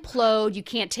going to implode. You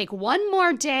can't take one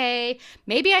more day.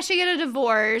 Maybe I should get a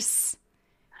divorce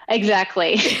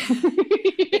Exactly.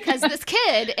 because this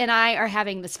kid and I are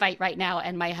having this fight right now,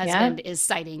 and my Yeah. husband is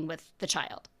siding with the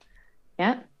child.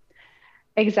 Yeah.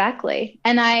 Exactly.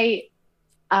 And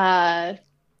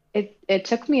it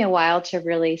took me a while to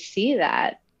really see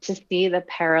that, to see the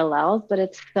parallels, but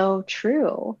it's so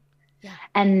true. Yeah.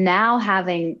 And now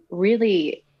having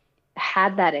really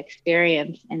had that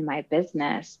experience in my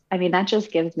business, I mean, that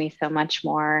just gives me so much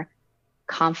more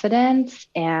confidence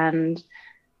and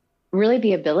really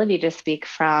the ability to speak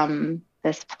from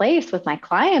this place with my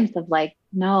clients of like,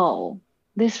 no,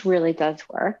 this really does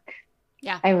work.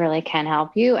 Yeah. I really can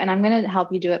help you. And I'm going to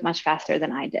help you do it much faster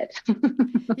than I did.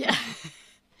 Yeah.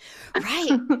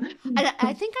 Right. And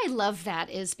I think I love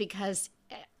that is because,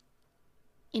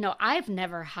 I've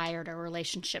never hired a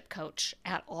relationship coach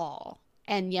at all.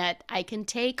 And yet I can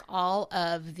take all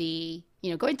of the,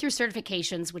 going through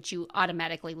certifications, which you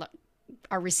automatically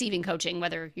are receiving coaching,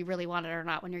 whether you really want it or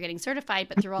not when you're getting certified,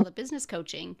 but through all the business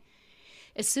coaching,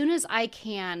 as soon as I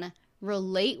can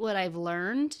relate what I've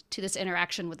learned to this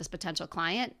interaction with this potential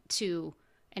client to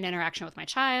an interaction with my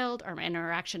child or my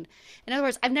interaction. In other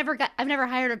words, I've never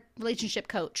hired a relationship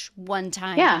coach one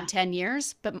time in 10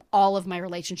 years, but all of my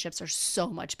relationships are so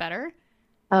much better.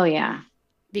 Oh yeah.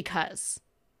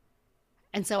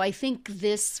 And so I think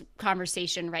this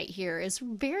conversation right here is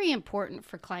very important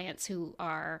for clients who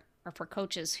are, or for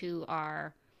coaches who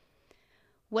are,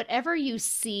 whatever you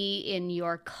see in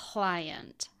your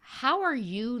client, how are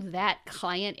you that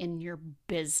client in your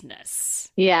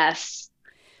business? Yes.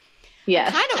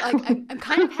 Yes. I'm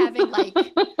kind of having like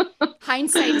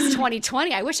hindsight is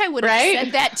 2020. I wish I would have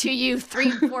said that to you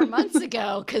 3-4 months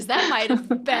ago, because that might have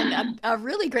been a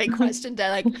really great question to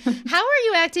like, how are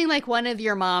you acting like one of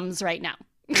your moms right now?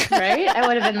 Right? I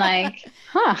would have been like,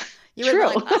 You true.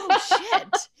 would be like, oh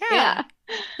shit. Yeah.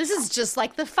 This is just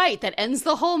like the fight that ends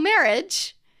the whole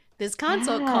marriage. This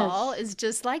consult call is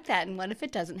just like that. And what if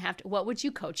it doesn't have to? What would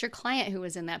you coach your client who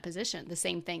was in that position? The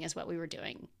same thing as what we were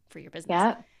doing for your business.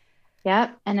 Yep.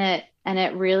 Yep. And it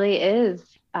really is,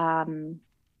 what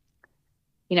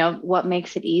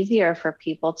makes it easier for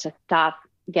people to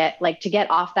get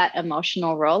off that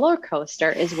emotional roller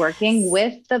coaster is working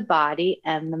with the body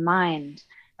and the mind,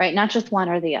 right? Not just one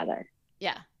or the other.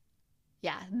 Yeah.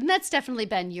 Yeah. And that's definitely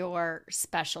been your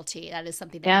specialty. That is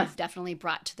something that you've definitely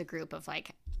brought to the group of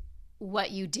like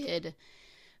what you did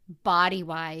body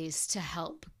wise to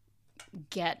help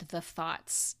get the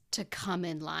thoughts to come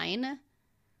in line.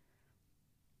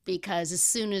 Because as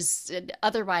soon as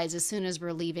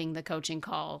we're leaving the coaching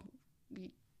call,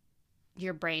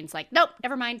 your brain's like, nope,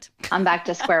 never mind. I'm back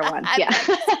to square one. Yeah.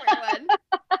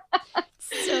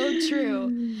 So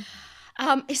true.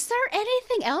 Is there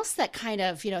anything else that kind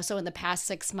of, so in the past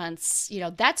 6 months,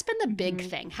 that's been the big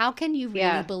thing. How can you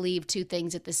really believe two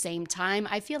things at the same time?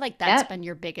 I feel like that's been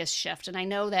your biggest shift. And I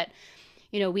know that,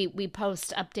 we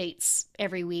post updates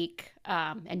every week.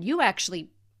 And you actually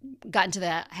got into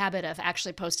the habit of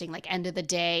actually posting like end of the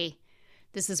day.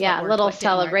 This is what worked, little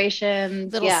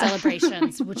celebrations.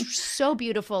 Celebrations, which were so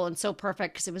beautiful and so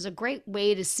perfect because it was a great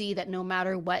way to see that no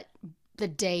matter what the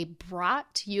day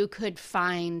brought, you could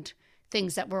find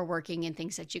things that were working and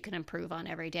things that you can improve on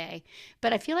every day.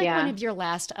 But I feel like one of your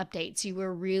last updates, you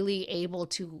were really able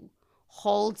to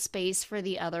hold space for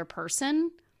the other person,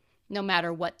 no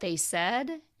matter what they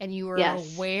said. And you were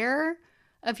aware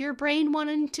of your brain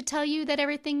wanting to tell you that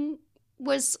everything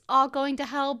was all going to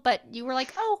hell, but you were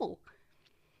like, oh,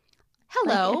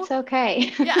 hello. Like, it's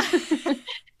okay. Yeah.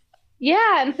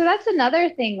 Yeah. And so that's another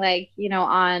thing, like,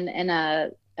 in a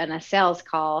sales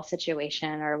call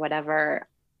situation or whatever,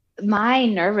 my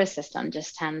nervous system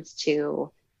just tends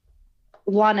to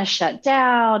want to shut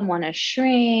down, want to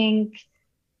shrink.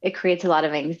 It creates a lot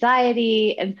of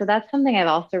anxiety. And so that's something I've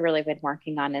also really been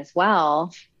working on as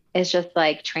well, is just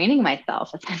like training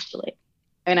myself essentially.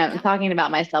 And I'm talking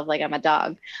about myself like I'm a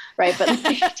dog, right? But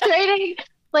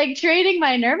training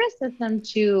my nervous system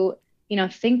to,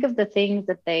 think of the things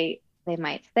that they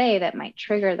might say that might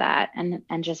trigger that,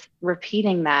 and just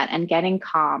repeating that and getting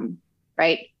calm,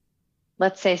 right?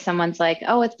 Let's say someone's like,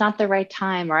 oh, it's not the right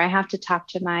time, or I have to talk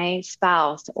to my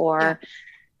spouse, or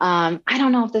I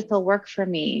don't know if this will work for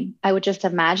me. I would just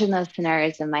imagine those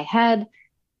scenarios in my head,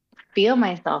 feel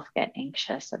myself get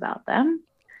anxious about them,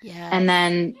 and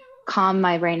then calm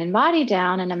my brain and body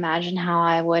down and imagine how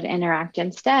I would interact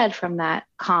instead from that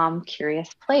calm, curious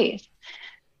place.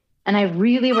 And I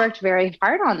really worked very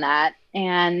hard on that.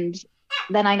 And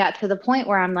then I got to the point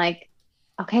where I'm like,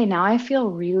 okay, now I feel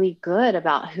really good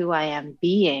about who I am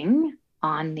being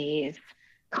on these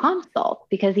consults,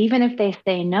 because even if they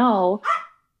say no,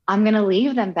 I'm going to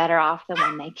leave them better off than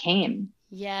when they came.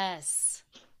 Yes.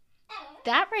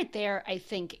 That right there, I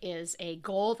think, is a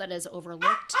goal that is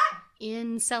overlooked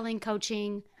in selling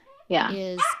coaching. Yeah.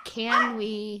 Is can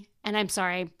we, and I'm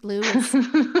sorry, Blue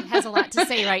has a lot to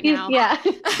say right now. Yeah,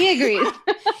 he agrees.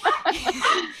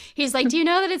 He's like, do you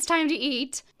know that it's time to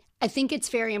eat? I think it's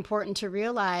very important to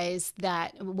realize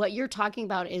that what you're talking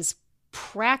about is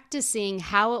practicing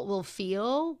how it will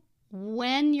feel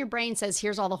when your brain says,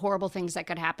 here's all the horrible things that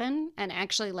could happen, and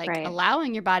actually like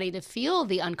allowing your body to feel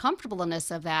the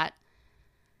uncomfortableness of that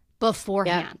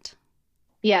beforehand.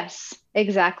 Yeah. Yes,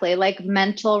 exactly. Like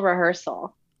mental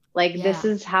rehearsal. Like this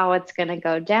is how it's going to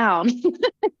go down.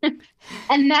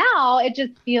 And now it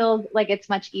just feels like it's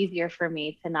much easier for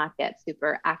me to not get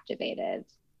super activated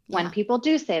when people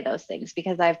do say those things,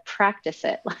 because I've practiced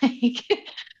it. Like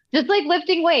just like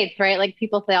lifting weights, right? Like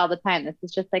people say all the time, this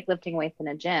is just like lifting weights in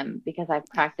a gym, because I've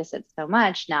practiced it so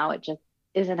much. Now it just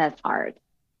isn't as hard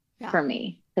for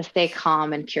me to stay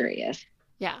calm and curious.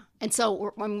 Yeah. And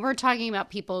so when we're talking about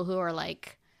people who are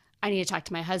like, I need to talk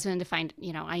to my husband to find,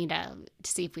 I need to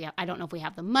see if I don't know if we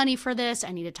have the money for this.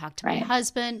 I need to talk to my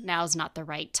husband. Now's not the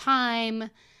right time.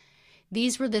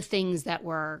 These were the things that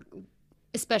were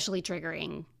especially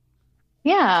triggering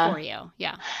for you.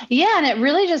 Yeah. Yeah. And it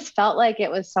really just felt like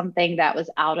it was something that was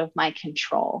out of my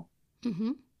control.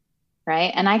 Mm-hmm.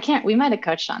 Right. And we might've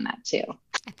coached on that too.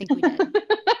 I think we did.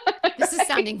 This is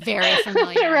sounding very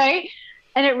familiar. Right.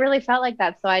 And it really felt like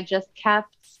that. So I just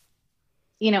kept,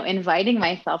 inviting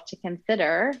myself to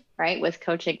consider, right, with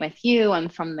coaching with you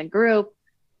and from the group,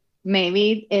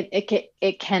 maybe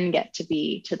it can get to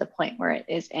be to the point where it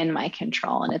is in my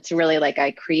control. And it's really like I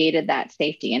created that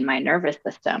safety in my nervous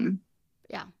system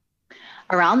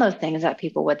around those things that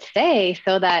people would say,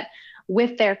 so that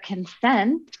with their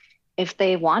consent, if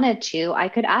they wanted to, I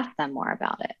could ask them more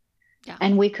about it. Yeah.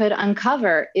 And we could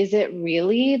uncover, is it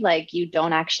really like you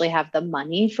don't actually have the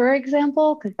money, for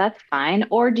example, because that's fine.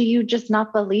 Or do you just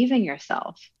not believe in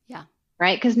yourself? Yeah.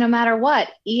 Right. Because no matter what,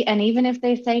 and even if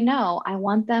they say no, I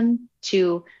want them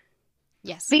to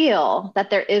feel that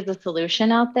there is a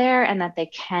solution out there and that they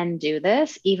can do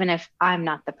this, even if I'm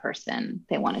not the person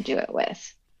they want to do it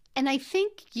with. And I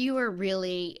think you are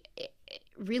really,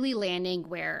 really landing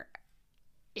where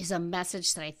is a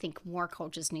message that I think more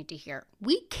coaches need to hear.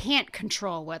 We can't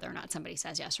control whether or not somebody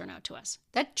says yes or no to us.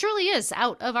 That truly is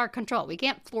out of our control. We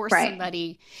can't force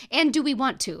somebody. And do we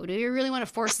want to? Do we really want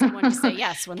to force someone to say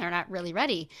yes when they're not really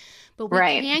ready? But we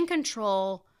can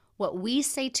control what we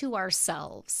say to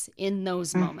ourselves in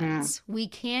those moments. We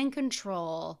can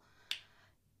control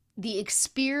the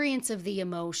experience of the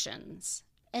emotions.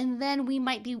 And then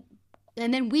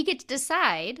we get to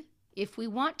decide if we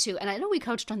want to. And I know we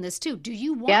coached on this too. Do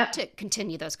you want to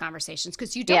continue those conversations?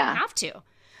 Because you don't have to.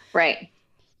 Right.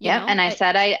 Yeah. And I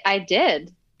said I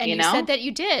did. And you said that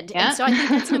you did. Yeah. And so I think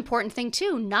that's an important thing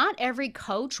too. Not every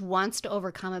coach wants to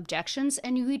overcome objections,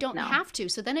 and you don't have to.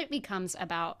 So then it becomes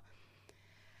about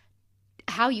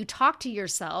how you talk to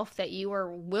yourself, that you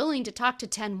are willing to talk to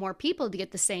 10 more people to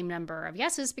get the same number of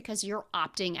yeses, because you're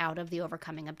opting out of the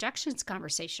overcoming objections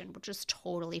conversation, which is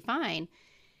totally fine.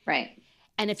 Right.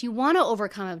 And if you want to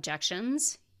overcome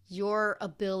objections, your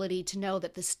ability to know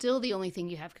that still the only thing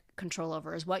you have control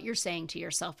over is what you're saying to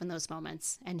yourself in those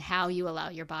moments and how you allow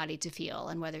your body to feel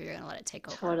and whether you're going to let it take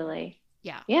over. Totally.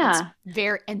 Yeah. Yeah.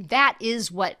 And that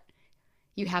is what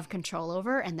you have control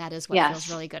over. And that is what feels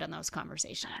really good in those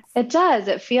conversations. It does.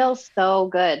 It feels so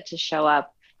good to show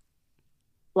up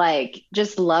like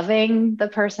just loving the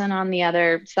person on the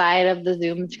other side of the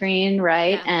Zoom screen.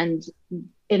 Right. Yeah. And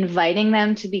inviting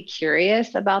them to be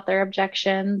curious about their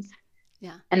objections.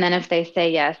 Yeah. And then if they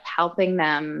say yes, helping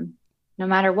them no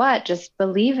matter what, just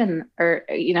believe in, or,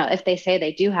 if they say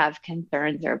they do have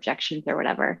concerns or objections or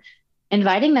whatever,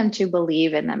 inviting them to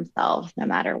believe in themselves no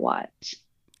matter what.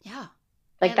 Yeah.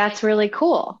 Like that's really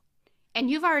cool.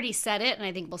 And you've already said it, and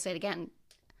I think we'll say it again,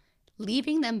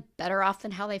 leaving them better off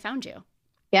than how they found you.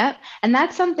 Yeah. And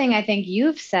that's something I think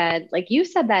you've said, like you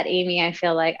said that, Amy, I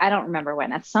feel like, I don't remember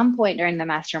when, at some point during the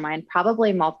mastermind,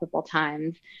 probably multiple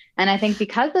times. And I think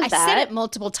because of that. I said it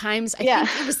multiple times. I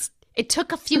think it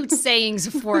took a few sayings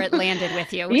before it landed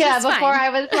with you. Which is before fine. I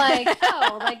was like,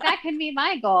 that can be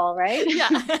my goal, right? Yeah.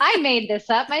 I made this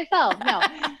up myself. No.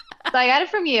 So I got it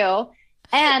from you.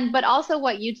 But also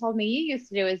what you told me you used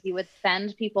to do is you would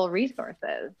send people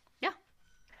resources. Yeah.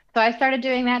 So I started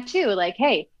doing that too. Like,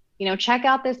 hey, check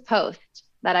out this post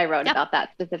that I wrote Yep. about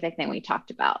that specific thing we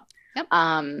talked about. Yep.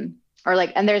 Or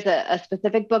like, and there's a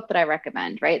specific book that I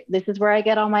recommend, right? This is where I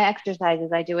get all my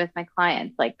exercises I do with my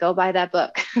clients. Like, go buy that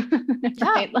book.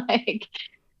 Right? Like,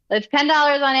 it's $10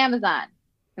 on Amazon.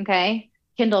 Okay.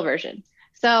 Kindle version.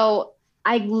 So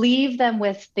I leave them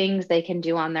with things they can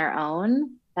do on their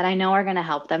own that I know are going to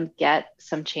help them get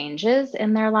some changes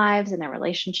in their lives and their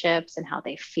relationships and how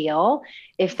they feel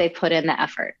if they put in the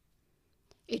effort.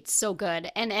 It's so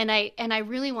good. And I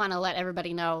really want to let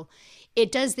everybody know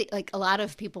it does like a lot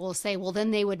of people will say, well,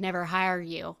 then they would never hire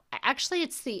you. Actually,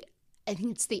 I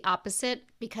think it's the opposite,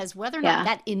 because whether or not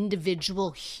that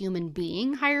individual human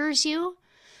being hires you,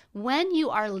 when you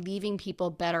are leaving people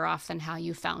better off than how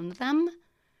you found them,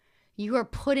 you are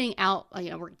putting out,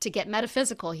 to get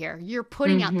metaphysical here, you're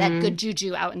putting out that good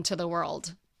juju out into the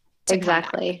world.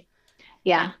 Exactly.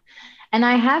 Yeah. And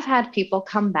I have had people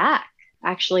come back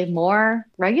actually more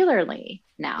regularly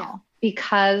now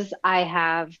because I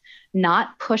have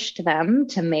not pushed them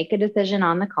to make a decision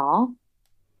on the call.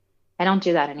 I don't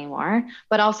do that anymore,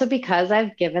 but also because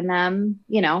I've given them,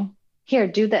 here,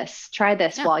 do this, try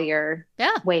this while you're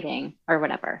waiting or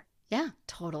whatever. Yeah,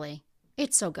 totally.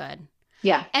 It's so good.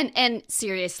 Yeah. And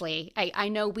seriously, I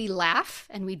know we laugh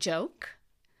and we joke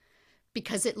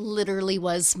because it literally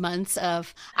was months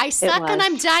of, I suck and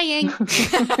I'm dying.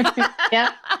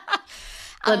 Yeah.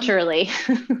 Literally.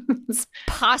 It's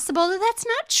possible that that's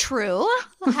not true.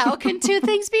 How can two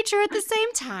things be true at the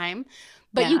same time?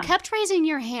 But you kept raising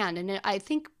your hand. And I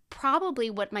think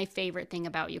probably what my favorite thing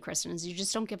about you, Kristin, is you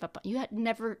just don't give up. You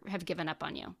never have given up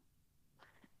on you.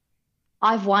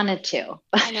 I've wanted to.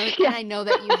 I know, and I know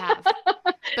that you have.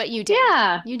 But you did.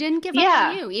 Yeah. You didn't give up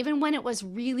on you, even when it was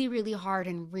really, really hard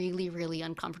and really, really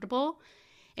uncomfortable.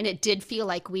 And it did feel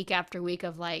like week after week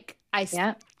of like,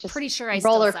 pretty sure I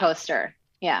roller still coaster.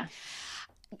 Yeah.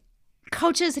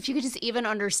 Coaches, if you could just even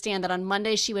understand that on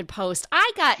Monday she would post,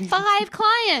 I got 5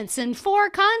 clients and 4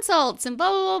 consults and blah,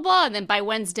 blah, blah, blah. And then by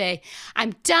Wednesday,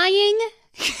 I'm dying.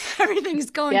 Everything's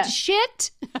going to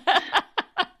shit.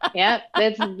 Yep.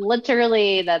 It's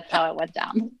literally, that's how it went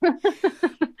down.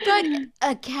 But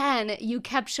again, you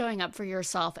kept showing up for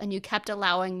yourself and you kept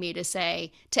allowing me to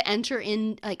enter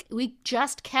in, like we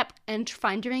just kept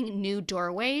finding new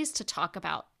doorways to talk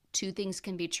about two things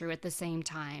can be true at the same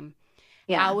time.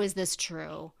 Yeah. How is this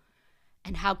true?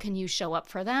 And how can you show up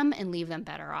for them and leave them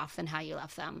better off than how you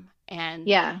left them? And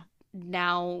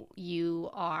now you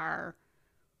are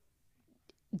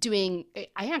doing,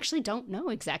 I actually don't know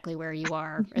exactly where you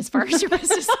are as far as your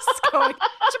business is going.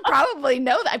 I should probably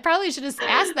know that. I probably should have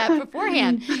asked that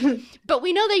beforehand. But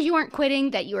we know that you aren't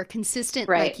quitting, that you are consistent.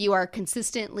 Right. Like you are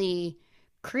consistently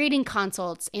creating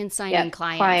consults and signing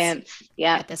clients.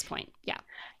 At this point. Yeah.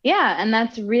 Yeah. And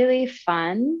that's really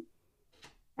fun.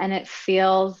 And it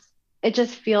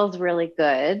just feels really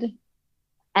good.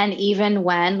 And even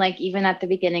when, like, even at the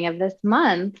beginning of this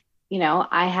month,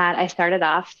 I started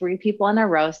off 3 people in a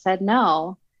row said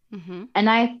no. Mm-hmm. And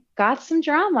I got some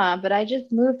drama, but I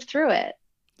just moved through it.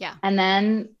 Yeah. And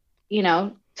then,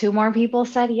 2 more people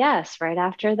said yes right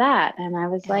after that. And I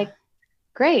was like,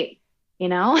 great,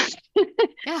 Yeah.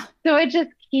 So it just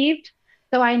keeps,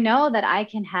 so I know that I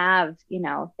can have,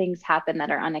 things happen that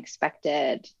are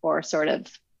unexpected or sort of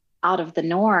out of the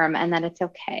norm and that it's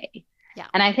okay. Yeah.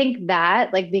 And I think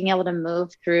that, like, being able to move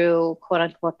through, quote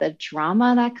unquote, the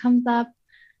drama that comes up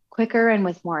quicker and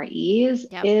with more ease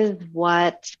is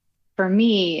what, for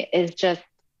me, is just,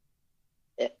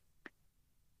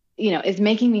 is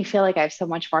making me feel like I have so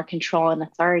much more control and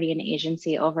authority and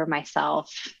agency over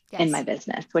myself in my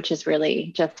business, which is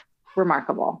really just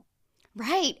remarkable.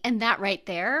 Right. And that right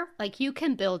there, like, you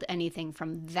can build anything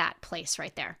from that place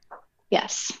right there.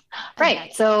 Yes.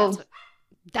 Right.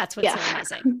 That's what's so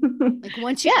amazing. Like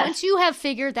once you have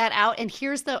figured that out, and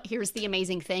here's the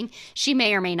amazing thing. She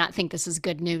may or may not think this is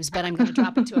good news, but I'm going to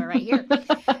drop it to her right here.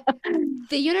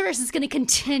 The universe is going to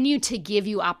continue to give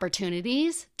you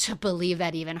opportunities to believe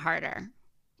that even harder.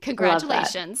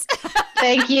 Congratulations.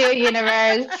 Thank you,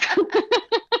 universe.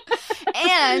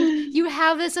 And you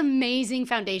have this amazing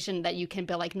foundation that you can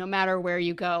build, like, no matter where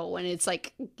you go. When it's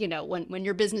like, when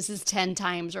your business is 10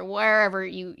 times or wherever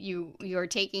you're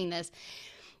taking this,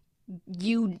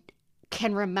 you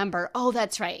can remember, oh,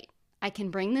 that's right. I can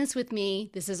bring this with me.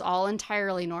 This is all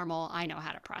entirely normal. I know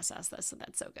how to process this. So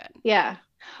that's so good. Yeah.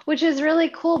 Which is really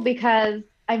cool because,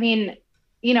 I mean,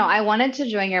 I wanted to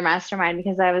join your mastermind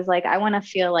because I was like, I want to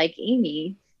feel like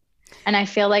Amy. And I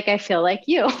feel like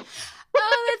you.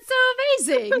 Oh, that's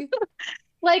so amazing.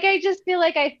 Like, I just feel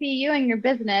like I see you and your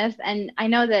business, and I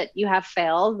know that you have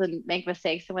fails and make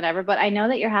mistakes and whatever, but I know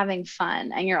that you're having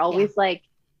fun and you're Yeah. always like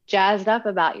jazzed up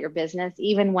about your business,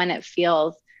 even when it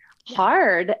feels Yeah.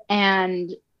 hard.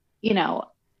 And, you know,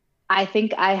 I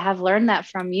think I have learned that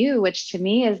from you, which to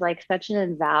me is like such an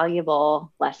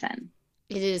invaluable lesson.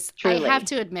 It is. I have Truly.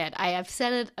 to admit, I have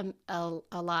said it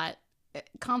a lot.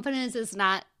 Confidence is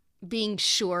not being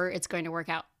sure it's going to work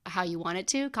out how you want it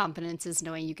to. Confidence is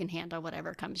knowing you can handle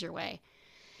whatever comes your way.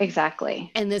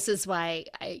 Exactly. And this is why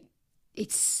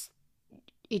it's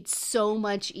so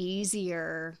much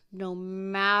easier no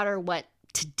matter what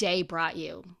today brought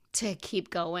you to keep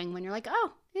going when you're like,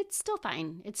 oh, it's still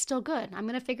fine. It's still good. I'm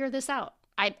going to figure this out.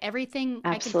 I can figure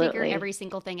Absolutely. every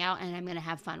single thing out, and I'm going to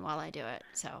have fun while I do it.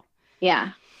 So,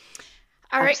 Yeah,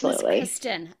 all right, Miss absolutely.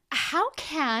 Kristin, how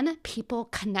can people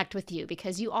connect with you?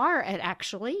 Because you are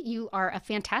a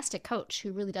fantastic coach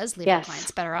who really does leave her Yes,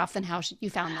 clients better off than how you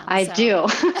found them. I So, do.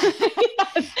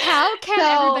 how can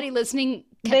So everybody listening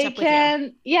catch they up with you?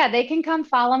 can, yeah, they can come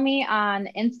follow me on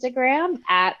Instagram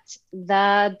at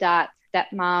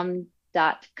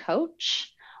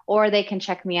the.stepmom.coach, or they can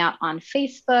check me out on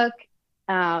Facebook.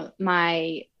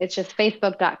 It's just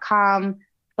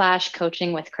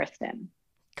facebook.com/coaching with Kristin.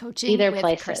 Coaching Either with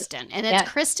places. Kristin. And it's Yeah.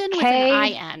 Kristin with an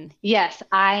I-N. Yes,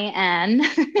 I-N.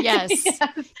 Yes. Yes,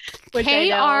 which I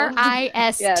know.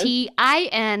 Yes,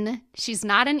 Kristin. She's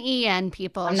not an E-N,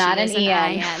 people. I'm She not an is an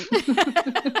EN. I-N.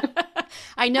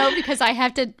 I know because I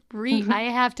have to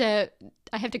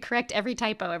correct every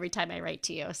typo every time I write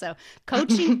to you. So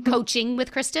coaching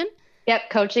with Kristin.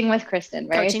 Yep, coaching with Kristin.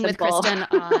 Very Coaching with simple. Kristin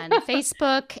on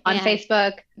Facebook On and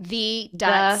Facebook.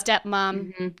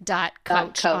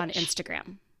 the.stepmom.coach on Coach.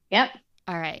 Instagram. Yep.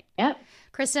 All right. Yep.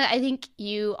 Kristin, I think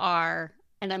you are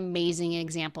an amazing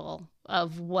example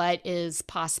of what is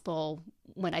possible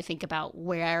when I think about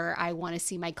where I want to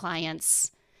see my clients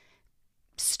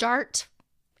start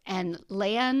and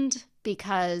land,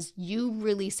 because you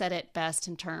really said it best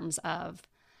in terms of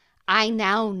I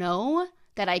now know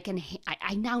that I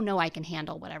now know I can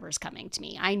handle whatever's coming to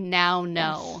me. I now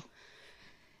know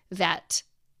that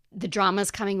the drama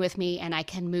is coming with me and I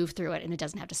can move through it and it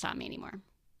doesn't have to stop me anymore.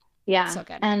 Yeah. So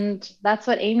good. And that's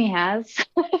what Amy has.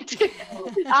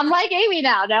 I'm like Amy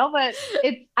now, no, but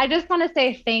I just want to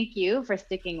say thank you for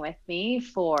sticking with me,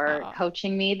 for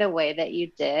coaching me the way that you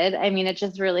did. I mean, it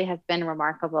just really has been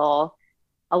remarkable.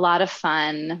 A lot of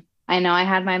fun. I know I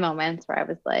had my moments where I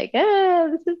was like,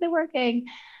 this isn't working.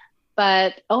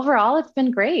 But overall, it's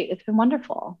been great. It's been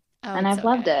wonderful. And I've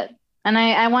loved it. And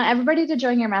I want everybody to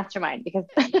join your mastermind, because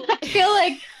I feel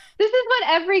like this is what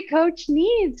every coach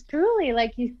needs, truly,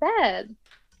 like you said,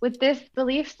 with this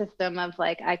belief system of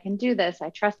like, I can do this. I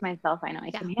trust myself. I know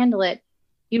I can handle it.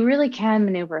 You really can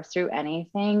maneuver through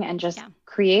anything and just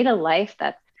create a life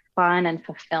that's fun and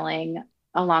fulfilling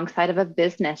alongside of a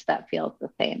business that feels the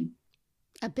same.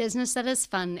 A business that is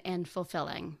fun and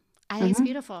fulfilling. I think it's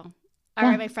beautiful. All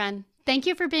right, my friend. Thank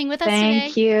you for being with us today.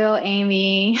 Thank you,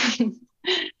 Amy.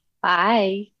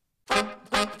 Bye.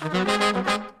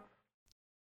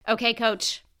 Okay,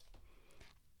 coach.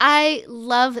 I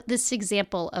love this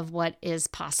example of what is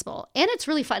possible. And it's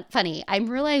really funny. I'm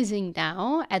realizing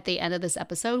now at the end of this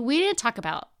episode, we didn't talk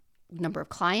about number of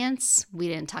clients. We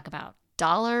didn't talk about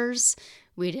dollars.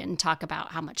 We didn't talk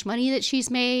about how much money that she's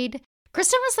made.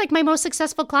 Kristin was like my most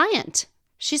successful client.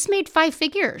 She's made 5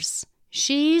 figures.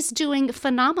 She's doing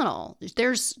phenomenal.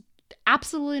 There's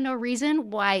absolutely no reason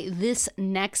why this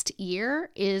next year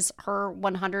is her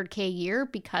 100K year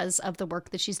because of the work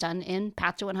that she's done in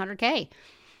Path to 100K.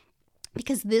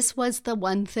 Because this was the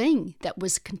one thing that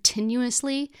was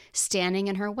continuously standing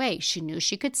in her way. She knew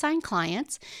she could sign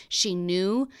clients. She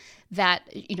knew that,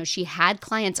 she had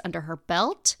clients under her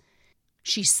belt.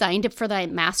 She signed up for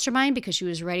that mastermind because she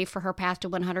was ready for her path to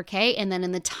 100K. And then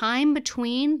in the time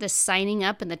between the signing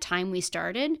up and the time we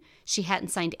started, she hadn't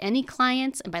signed any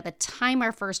clients. And by the time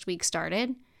our first week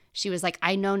started, she was like,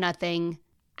 I know nothing.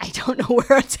 I don't know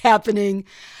where it's happening.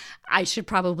 I should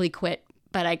probably quit,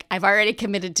 but I've already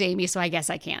committed to Amy, so I guess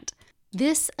I can't.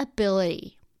 This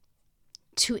ability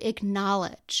to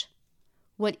acknowledge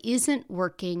what isn't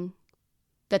working,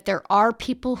 that there are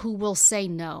people who will say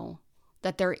no,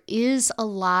 that there is a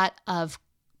lot of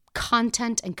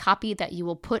content and copy that you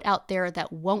will put out there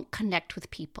that won't connect with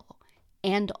people.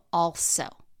 And also,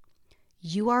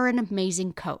 you are an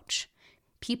amazing coach.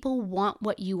 People want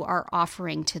what you are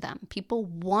offering to them. People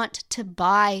want to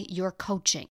buy your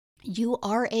coaching. You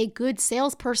are a good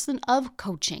salesperson of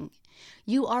coaching.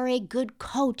 You are a good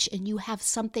coach, and you have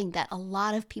something that a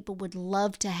lot of people would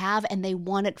love to have, and they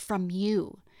want it from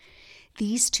you.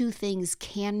 These two things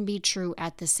can be true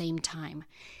at the same time.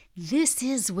 This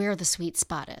is where the sweet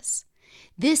spot is.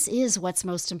 This is what's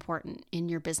most important in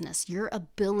your business, your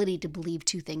ability to believe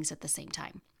two things at the same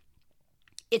time.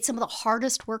 It's some of the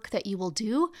hardest work that you will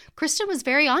do. Kristin was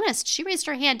very honest. She raised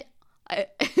her hand,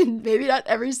 maybe not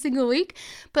every single week,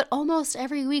 but almost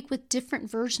every week with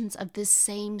different versions of this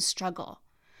same struggle.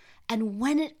 And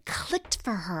when it clicked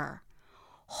for her,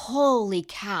 holy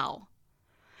cow.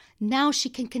 Now she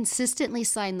can consistently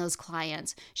sign those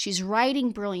clients. She's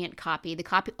writing brilliant copy, the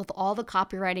copy of all the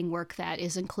copywriting work that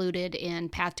is included in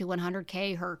Path to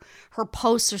 100K. Her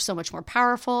posts are so much more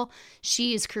powerful.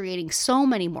 She is creating so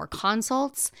many more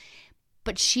consults,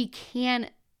 but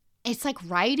it's like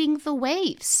riding the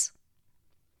waves.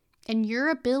 And your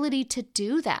ability to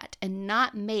do that and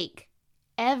not make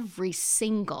every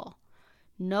single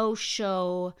no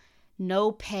show,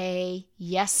 no pay,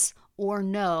 yes or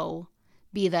no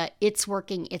be the it's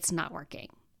working, it's not working.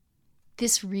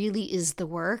 This really is the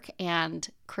work, and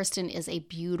Kristin is a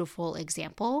beautiful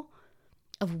example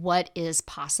of what is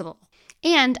possible.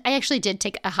 And I actually did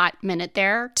take a hot minute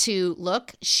there to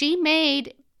look. She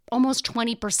made almost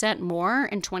 20% more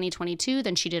in 2022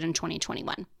 than she did in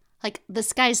 2021. Like, the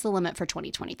sky's the limit for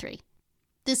 2023.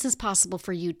 This is possible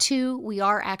for you too. We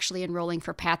are actually enrolling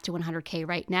for Path to 100K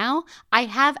right now. I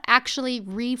have actually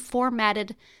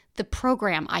reformatted the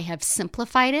program. I have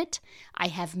simplified it. I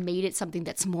have made it something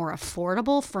that's more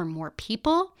affordable for more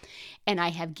people. And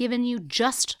I have given you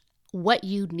just what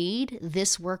you need,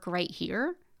 this work right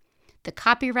here. The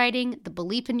copywriting, the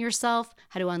belief in yourself,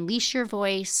 how to unleash your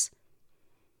voice,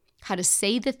 how to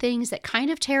say the things that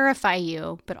kind of terrify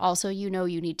you, but also you know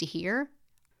you need to hear,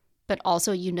 but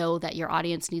also you know that your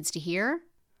audience needs to hear,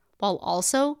 while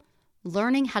also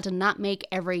learning how to not make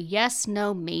every yes,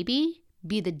 no, maybe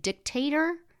be the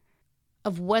dictator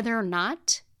of whether or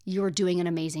not you're doing an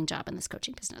amazing job in this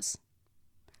coaching business.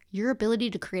 Your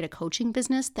ability to create a coaching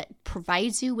business that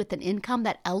provides you with an income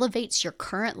that elevates your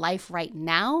current life right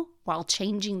now while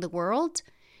changing the world,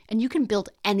 and you can build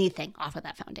anything off of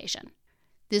that foundation.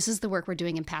 This is the work we're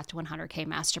doing in Path to 100K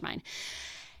Mastermind.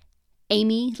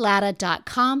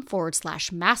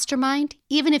 amylatta.com/mastermind.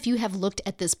 Even if you have looked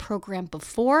at this program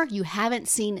before, you haven't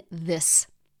seen this.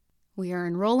 We are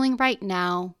enrolling right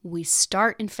now. We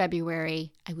start in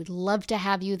February. I would love to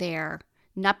have you there,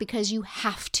 not because you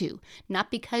have to, not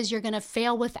because you're going to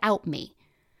fail without me,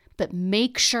 but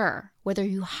make sure, whether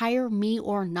you hire me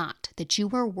or not, that you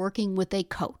are working with a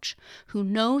coach who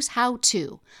knows how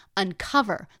to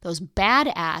uncover those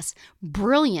badass,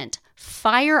 brilliant,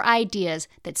 fire ideas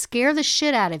that scare the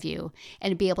shit out of you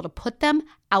and be able to put them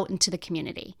out into the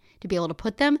community, to be able to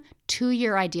put them to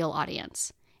your ideal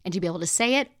audience, and to be able to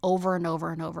say it over and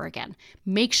over and over again.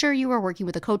 Make sure you are working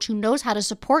with a coach who knows how to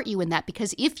support you in that,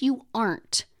 because if you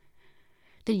aren't,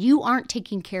 then you aren't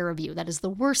taking care of you. That is the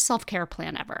worst self-care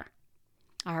plan ever.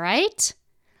 All right?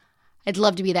 I'd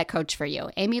love to be that coach for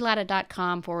you.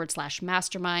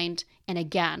 amylatta.com/mastermind. And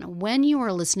again, when you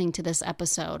are listening to this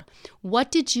episode,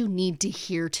 what did you need to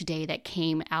hear today that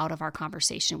came out of our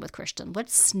conversation with Kristin?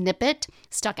 What snippet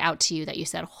stuck out to you that you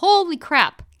said, holy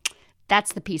crap,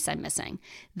 that's the piece I'm missing.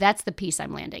 That's the piece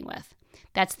I'm landing with.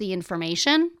 That's the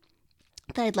information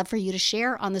that I'd love for you to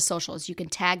share on the socials. You can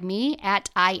tag me at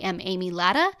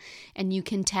 @IamAmyLatta, and you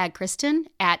can tag Kristin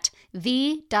at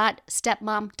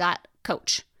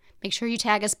the.stepmom.coach. Make sure you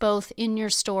tag us both in your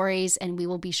stories, and we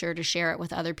will be sure to share it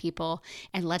with other people.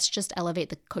 And let's just elevate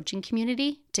the coaching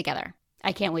community together.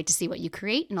 I can't wait to see what you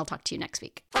create, and I'll talk to you next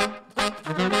week.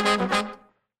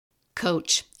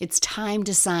 Coach, it's time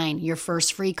to sign your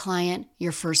first free client,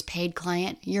 your first paid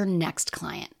client, your next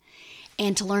client,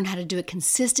 and to learn how to do it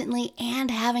consistently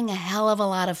and having a hell of a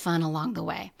lot of fun along the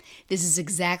way. This is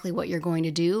exactly what you're going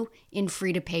to do in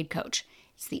Free to Paid Coach.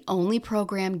 It's the only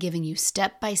program giving you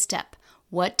step-by-step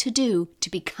what to do to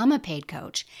become a paid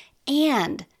coach,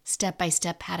 and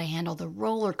step-by-step how to handle the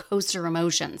roller coaster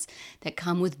emotions that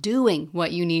come with doing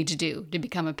what you need to do to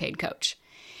become a paid coach.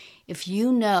 If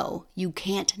you know you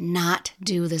can't not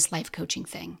do this life coaching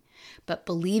thing, but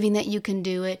believing that you can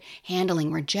do it,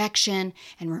 handling rejection,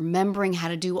 and remembering how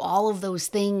to do all of those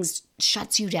things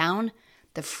shuts you down,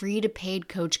 the Free to Paid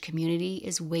Coach community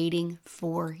is waiting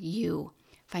for you.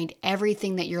 Find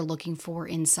everything that you're looking for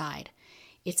inside.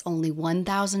 It's only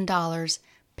 $1,000,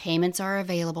 payments are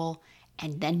available,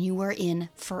 and then you are in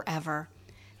forever.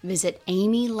 Visit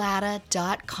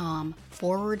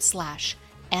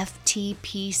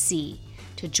amylatta.com/FTPC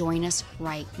to join us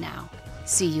right now.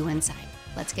 See you inside.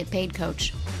 Let's get paid,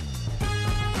 Coach.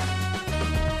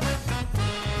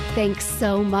 Thanks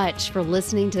so much for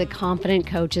listening to the Confident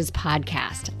Coaches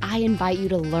podcast. I invite you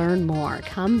to learn more.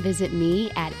 Come visit me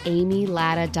at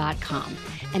amylatta.com.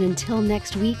 And until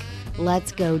next week,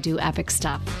 let's go do epic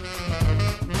stuff.